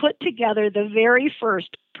 put together the very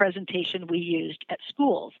first presentation we used at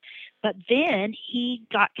schools. But then he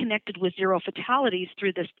got connected with Zero Fatalities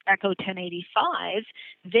through this Echo 1085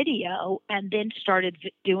 video, and then started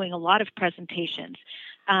doing a lot of presentations.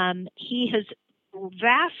 He has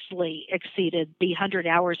vastly exceeded the 100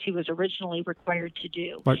 hours he was originally required to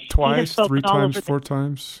do. Like twice, 3 times, 4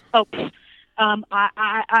 times? Oh,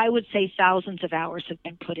 I would say thousands of hours have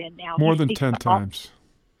been put in now. More than 10 times.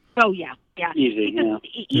 Oh, yeah. Easy,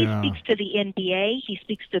 he speaks to the NBA. He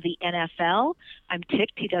speaks to the NFL. I'm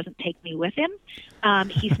ticked he doesn't take me with him.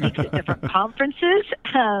 He speaks at different conferences.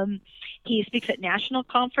 He speaks at national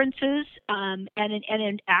conferences, and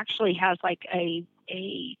actually has like I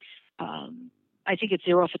think it's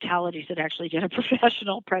Zero Fatalities that actually did a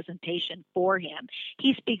professional presentation for him.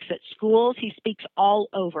 He speaks at schools. He speaks all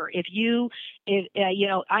over. He's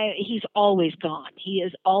always gone. He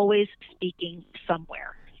is always speaking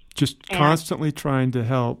somewhere. Just constantly trying to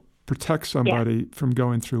help protect somebody from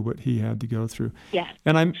going through what he had to go through. Yes.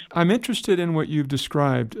 And I'm interested in what you've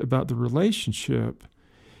described about the relationship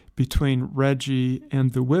between Reggie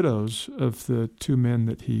and the widows of the 2 men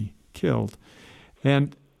that he killed.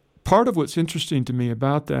 And part of what's interesting to me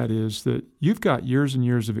about that is that you've got years and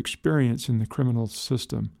years of experience in the criminal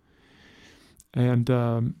system. And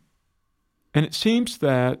it seems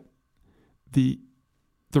that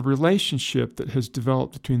the relationship that has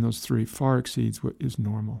developed between those 3 far exceeds what is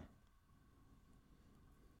normal.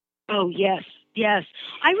 Oh, yes.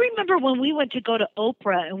 I remember when we went to go to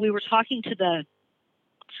Oprah and we were talking to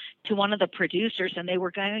one of the producers, and they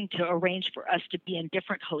were going to arrange for us to be in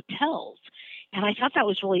different hotels. And I thought that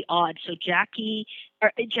was really odd. So Jackie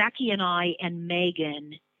and I and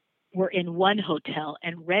Megan were in one hotel,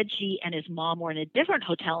 and Reggie and his mom were in a different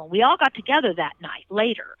hotel, and we all got together that night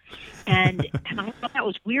later. And I thought that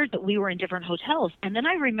was weird that we were in different hotels. And then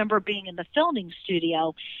I remember being in the filming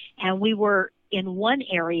studio, and we were in one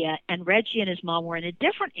area, and Reggie and his mom were in a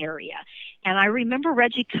different area. And I remember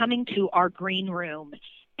Reggie coming to our green room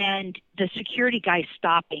and the security guy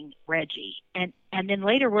stopping Reggie. And then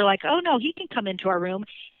later we're like, oh, no, he can come into our room.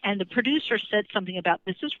 And the producer said something about,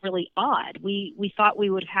 this is really odd. We thought we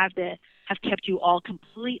would have kept you all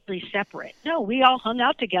completely separate. No, we all hung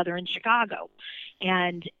out together in Chicago.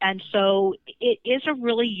 And so it is a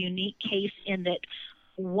really unique case in that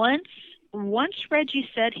once Reggie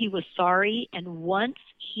said he was sorry, and once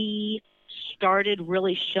he started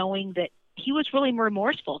really showing that he was really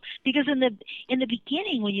remorseful, because in the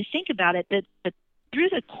beginning, when you think about it, that through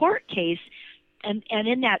the court case and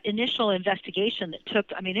in that initial investigation that took,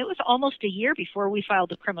 I mean, it was almost a year before we filed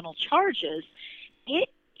the criminal charges.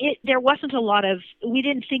 There wasn't a lot of, we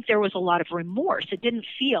didn't think there was a lot of remorse. It didn't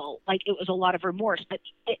feel like it was a lot of remorse, but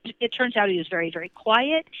it turns out he was very, very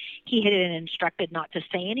quiet. He had been instructed not to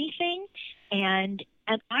say anything. And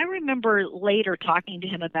I remember later talking to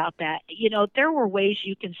him about that. You know, there were ways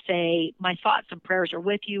you can say, my thoughts and prayers are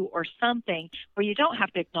with you, or something where you don't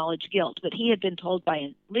have to acknowledge guilt. But he had been told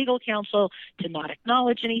by legal counsel to not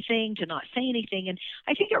acknowledge anything, to not say anything. And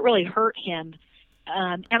I think it really hurt him.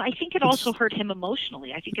 And I think it also hurt him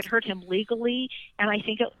emotionally. I think it hurt him legally, and I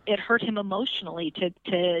think it hurt him emotionally to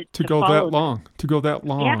go that long. To go that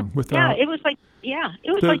long without. Yeah,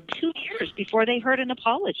 it was like 2 years before they heard an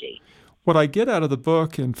apology. What I get out of the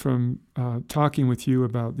book and from talking with you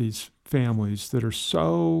about these families that are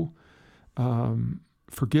so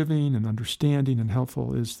forgiving and understanding and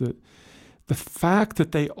helpful is that the fact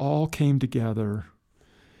that they all came together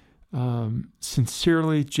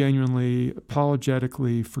sincerely, genuinely,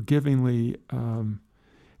 apologetically, forgivingly,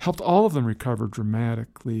 helped all of them recover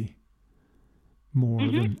dramatically more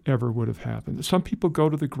than ever would have happened. Some people go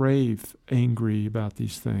to the grave angry about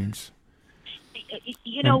these things.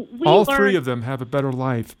 You know, all three of them have a better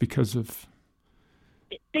life because of.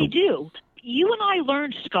 They do. You and I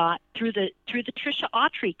learned, Scott, through the Tricia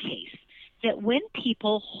Autry case, that when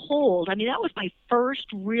people hold, I mean, that was my first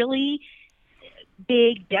really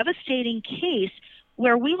big, devastating case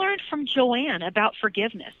where we learned from Joanne about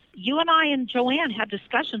forgiveness. You and I and Joanne had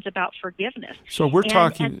discussions about forgiveness. So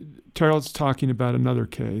Terrell's talking about another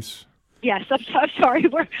case. Yes, I'm sorry.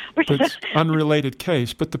 We're it's unrelated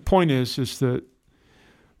case, but the point is that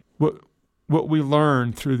what we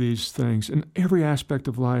learn through these things in every aspect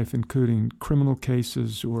of life, including criminal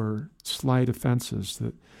cases or slight offenses,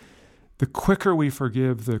 that the quicker we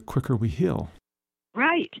forgive, the quicker we heal.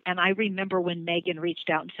 Right. And I remember when Megan reached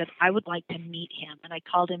out and said, I would like to meet him. And I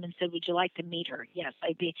called him and said, would you like to meet her? Yes,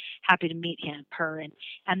 I'd be happy to meet her.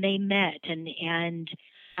 And they met and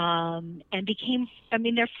became, I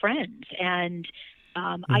mean, they're friends. And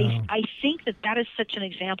I think that is such an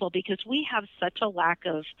example because we have such a lack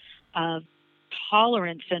of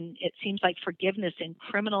tolerance and it seems like forgiveness in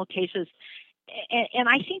criminal cases. And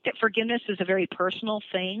I think that forgiveness is a very personal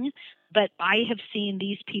thing, but I have seen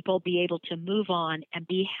these people be able to move on and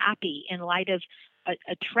be happy in light of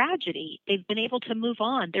a tragedy. They've been able to move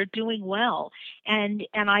on. They're doing well. And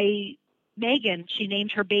Megan, she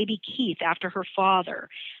named her baby Keith after her father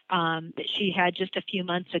that she had just a few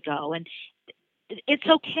months ago. And it's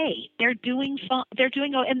okay. They're doing fun. They're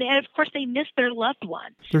doing, and of course they miss their loved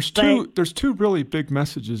one. There's two really big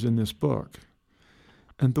messages in this book.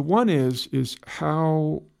 And the one is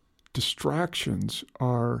how distractions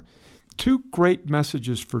are two great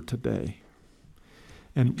messages for today.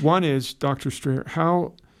 And one is, Dr. Strayer,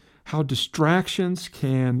 how distractions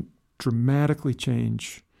can dramatically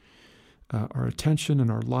change our attention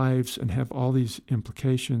and our lives and have all these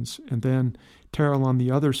implications. And then, Terrell, on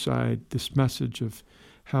the other side, this message of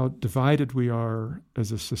how divided we are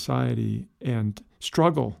as a society and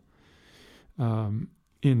struggle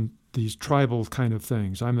in these tribal kind of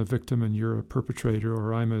things. I'm a victim and you're a perpetrator,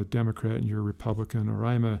 or I'm a Democrat and you're a Republican, or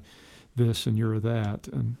I'm a this and you're a that.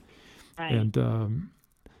 And right. And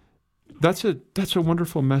that's a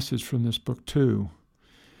wonderful message from this book too,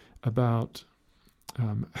 about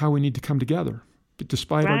how we need to come together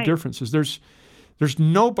despite our differences. There's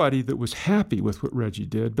nobody that was happy with what Reggie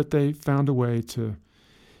did, but they found a way to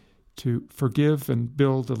forgive and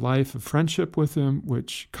build a life of friendship with him,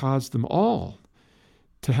 which caused them all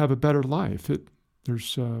to have a better life. It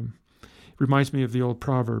reminds me of the old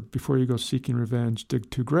proverb, before you go seeking revenge,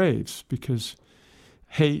 dig 2 graves, because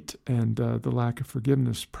hate and the lack of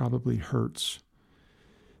forgiveness probably hurts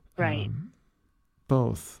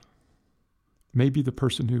both. Maybe the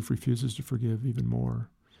person who refuses to forgive even more.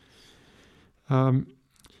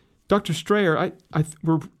 Dr. Strayer,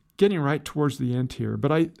 we're getting right towards the end here,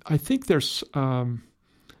 but I think there's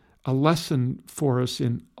a lesson for us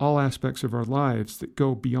in all aspects of our lives that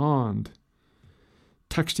go beyond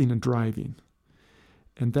texting and driving.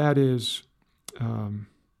 And that is,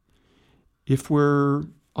 if we're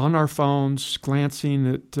on our phones glancing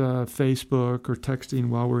at Facebook or texting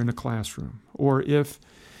while we're in a classroom, or if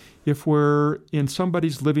we're in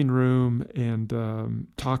somebody's living room and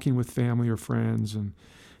talking with family or friends, and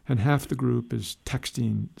half the group is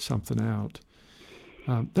texting something out,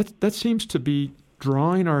 that seems to be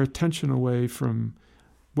drawing our attention away from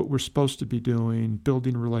what we're supposed to be doing,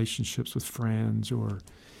 building relationships with friends or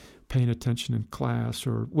paying attention in class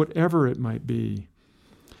or whatever it might be.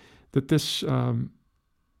 That this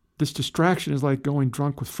distraction is like going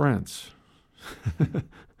drunk with friends,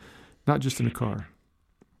 not just in a car.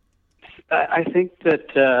 I think that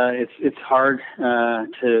it's hard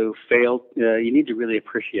to fail. You need to really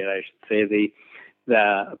appreciate, I should say,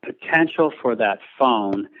 the potential for that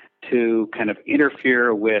phone to kind of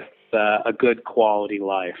interfere with a good quality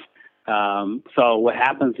life. So what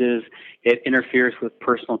happens is it interferes with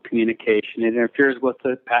personal communication. It interferes with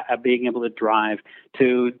being able to drive,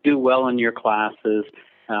 to do well in your classes,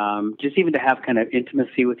 just even to have kind of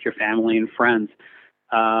intimacy with your family and friends.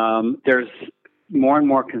 There's more and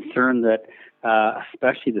more concern that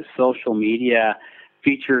especially the social media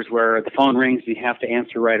features where the phone rings and you have to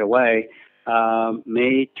answer right away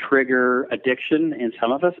may trigger addiction in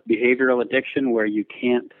some of us, behavioral addiction where you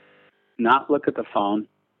can't not look at the phone,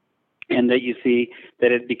 and that you see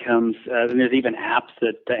that it becomes, and there's even apps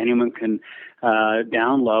that anyone can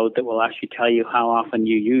download that will actually tell you how often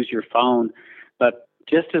you use your phone. But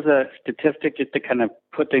just as a statistic, just to kind of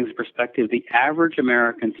put things in perspective, the average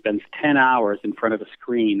American spends 10 hours in front of a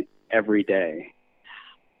screen every day.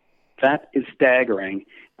 That is staggering.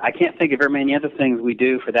 I can't think of very many other things we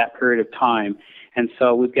do for that period of time. And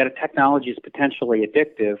so we've got a technology that's potentially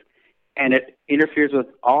addictive, and it interferes with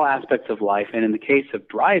all aspects of life. And in the case of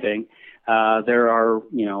driving, there are,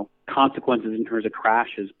 consequences in terms of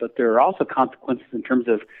crashes, but there are also consequences in terms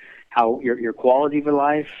of how your quality of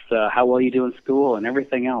life, how well you do in school, and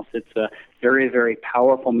everything else. It's a very, very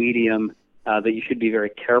powerful medium that you should be very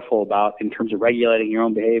careful about in terms of regulating your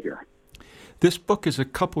own behavior. This book is a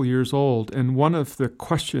couple years old, and one of the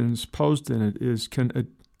questions posed in it is,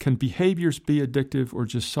 can behaviors be addictive or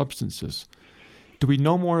just substances? Do we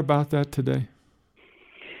know more about that today?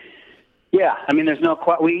 Yeah, there's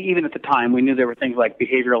even at the time, we knew there were things like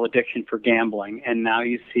behavioral addiction for gambling, and now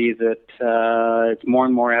you see that it's more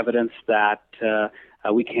and more evidence that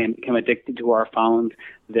we can become addicted to our phones.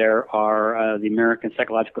 There are, the American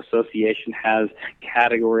Psychological Association has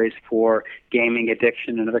categories for gaming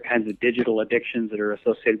addiction and other kinds of digital addictions that are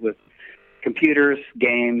associated with computers,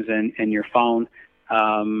 games, and your phone.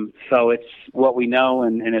 So it's what we know,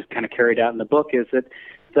 and it's kind of carried out in the book, is that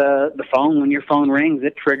the phone, when your phone rings,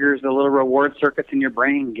 it triggers the little reward circuits in your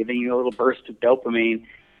brain, giving you a little burst of dopamine.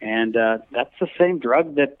 And that's the same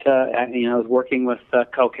drug that is working with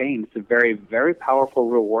cocaine. It's a very, very powerful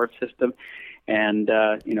reward system, and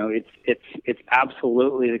it's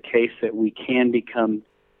absolutely the case that we can become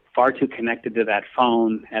far too connected to that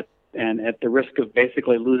phone at the risk of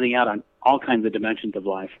basically losing out on all kinds of dimensions of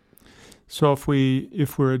life. So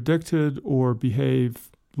if we're addicted or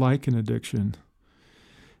behave like an addiction,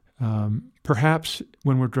 perhaps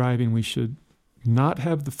when we're driving we should not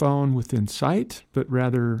have the phone within sight, but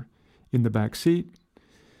rather in the back seat.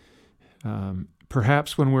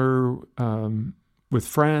 Perhaps when we're with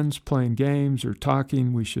friends playing games or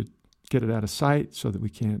talking, we should get it out of sight so that we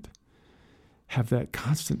can't have that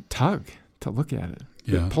constant tug to look at it.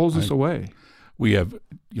 Yeah, it pulls us away. We have,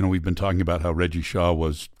 we've been talking about how Reggie Shaw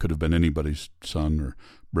could have been anybody's son or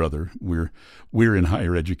brother. We're in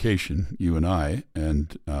higher education, you and I,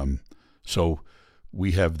 and so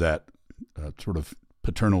we have that sort of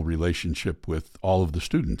paternal relationship with all of the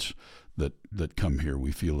students that come here.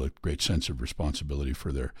 We feel a great sense of responsibility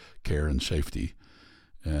for their care and safety,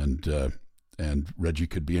 and Reggie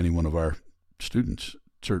could be any one of our students,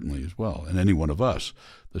 certainly, as well, and any one of us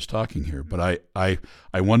that's talking here. But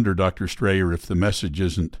I wonder, Dr. Strayer, if the message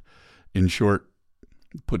isn't, in short,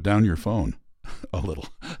 put down your phone a little.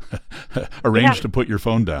 Arrange to put your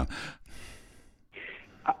phone down.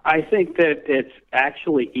 I think that it's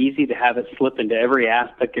actually easy to have it slip into every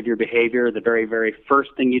aspect of your behavior. The very, very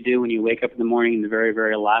first thing you do when you wake up in the morning, and the very,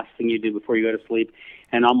 very last thing you do before you go to sleep,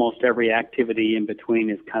 and almost every activity in between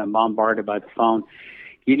is kind of bombarded by the phone.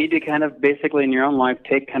 You need to kind of basically in your own life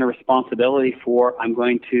take kind of responsibility for, I'm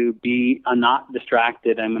going to be not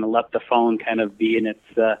distracted. I'm going to let the phone kind of be in its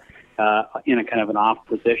in a kind of an off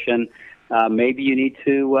position. Maybe you need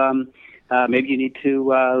to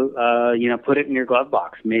put it in your glove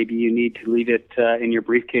box. Maybe you need to leave it in your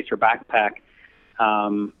briefcase or backpack,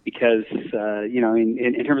 because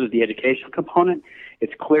in terms of the educational component,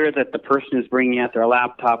 it's clear that the person who's bringing out their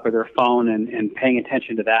laptop or their phone and paying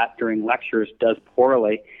attention to that during lectures does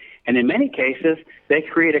poorly. And in many cases, they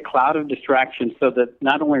create a cloud of distraction so that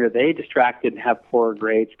not only are they distracted and have poorer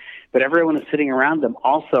grades, but everyone who's sitting around them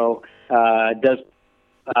also does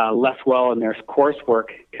less well in their coursework.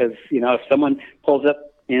 Because, if someone pulls up,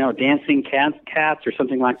 dancing cats or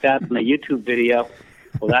something like that in a YouTube video,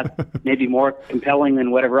 well, that may be more compelling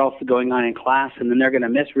than whatever else is going on in class, and then they're going to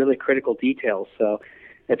miss really critical details. So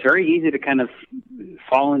it's very easy to kind of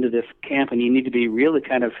fall into this camp, and you need to be really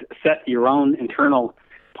kind of set your own internal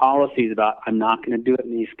policies about, I'm not going to do it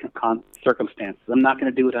in these circumstances. I'm not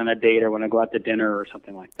going to do it on a date or when I go out to dinner or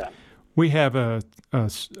something like that. We have a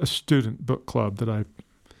student book club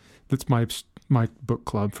that's my book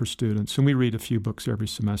club for students, and we read a few books every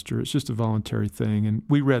semester. It's just a voluntary thing, and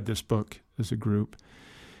we read this book as a group.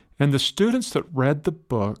 And the students that read the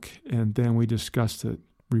book and then we discussed it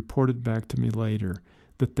reported back to me later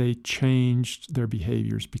that they changed their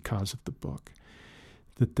behaviors because of the book,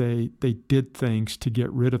 that they did things to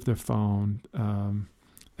get rid of their phone.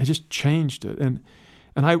 They just changed it. And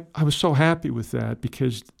I was so happy with that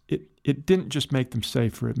because it didn't just make them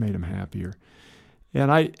safer, it made them happier.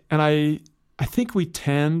 And I think we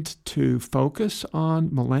tend to focus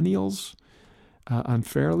on millennials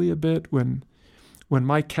unfairly a bit. When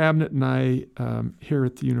my cabinet and I here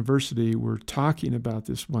at the university were talking about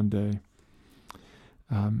this one day,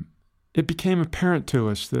 it became apparent to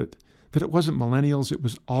us that it wasn't millennials, it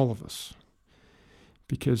was all of us.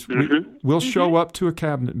 Because we'll show up to a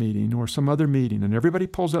cabinet meeting or some other meeting, and everybody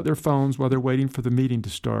pulls out their phones while they're waiting for the meeting to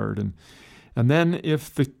start. And then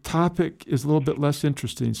if the topic is a little bit less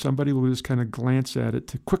interesting, somebody will just kind of glance at it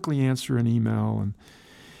to quickly answer an email.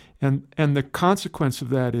 And the consequence of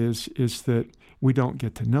that is that we don't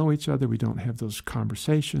get to know each other. We don't have those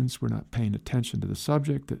conversations. We're not paying attention to the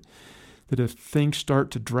subject. That if things start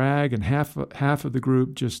to drag and half of the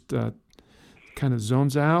group just kind of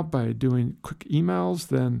zones out by doing quick emails,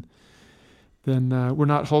 then we're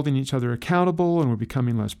not holding each other accountable, and we're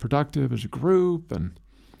becoming less productive as a group. And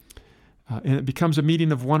it becomes a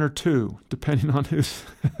meeting of one or two, depending on who's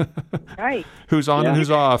right. who's on and who's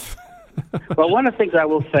off. Well, one of the things I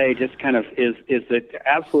will say just kind of is that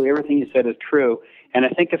absolutely everything you said is true. And I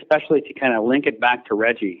think especially to kind of link it back to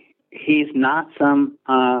Reggie, he's not some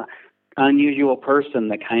unusual person.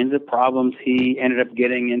 The kinds of problems he ended up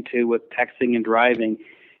getting into with texting and driving,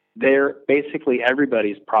 they're basically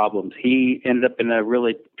everybody's problems. He ended up in a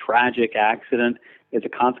really tragic accident as a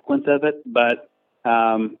consequence of it. But,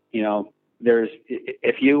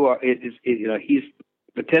 he's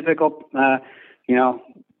the typical,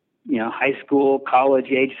 high school,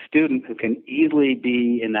 college-age student who can easily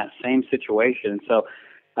be in that same situation. So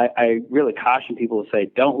I really caution people to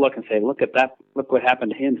say, don't look and say, look at that, look what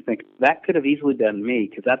happened to him. Think that could have easily been me,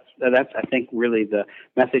 because that's I think really the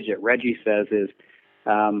message that Reggie says is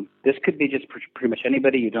this could be just pretty much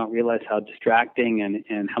anybody. You don't realize how distracting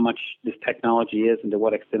and how much this technology is, and to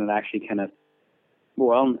what extent it actually kind of,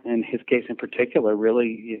 well, in his case in particular,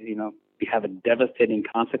 really have a devastating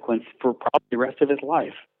consequence for probably the rest of his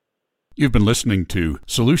life. You've been listening to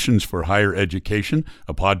Solutions for Higher Education,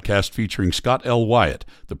 a podcast featuring Scott L. Wyatt,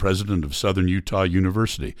 the president of Southern Utah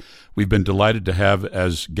University. We've been delighted to have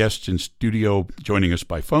as guests in studio joining us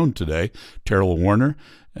by phone today, Terrell Warner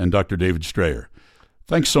and Dr. David Strayer.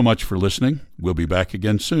 Thanks so much for listening. We'll be back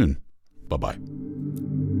again soon. Bye-bye.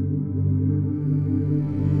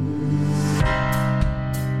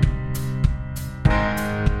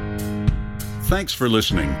 Thanks for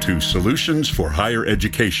listening to Solutions for Higher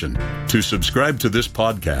Education. To subscribe to this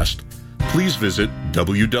podcast, please visit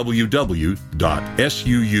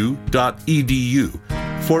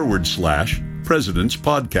www.su.edu/President's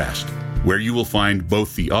Podcast, where you will find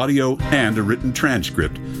both the audio and a written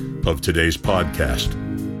transcript of today's podcast.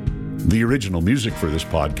 The original music for this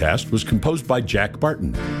podcast was composed by Jack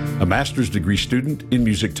Barton, a master's degree student in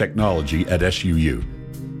music technology at SUU.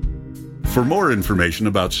 For more information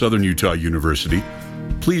about Southern Utah University,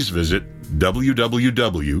 please visit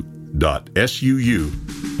www.suu.edu.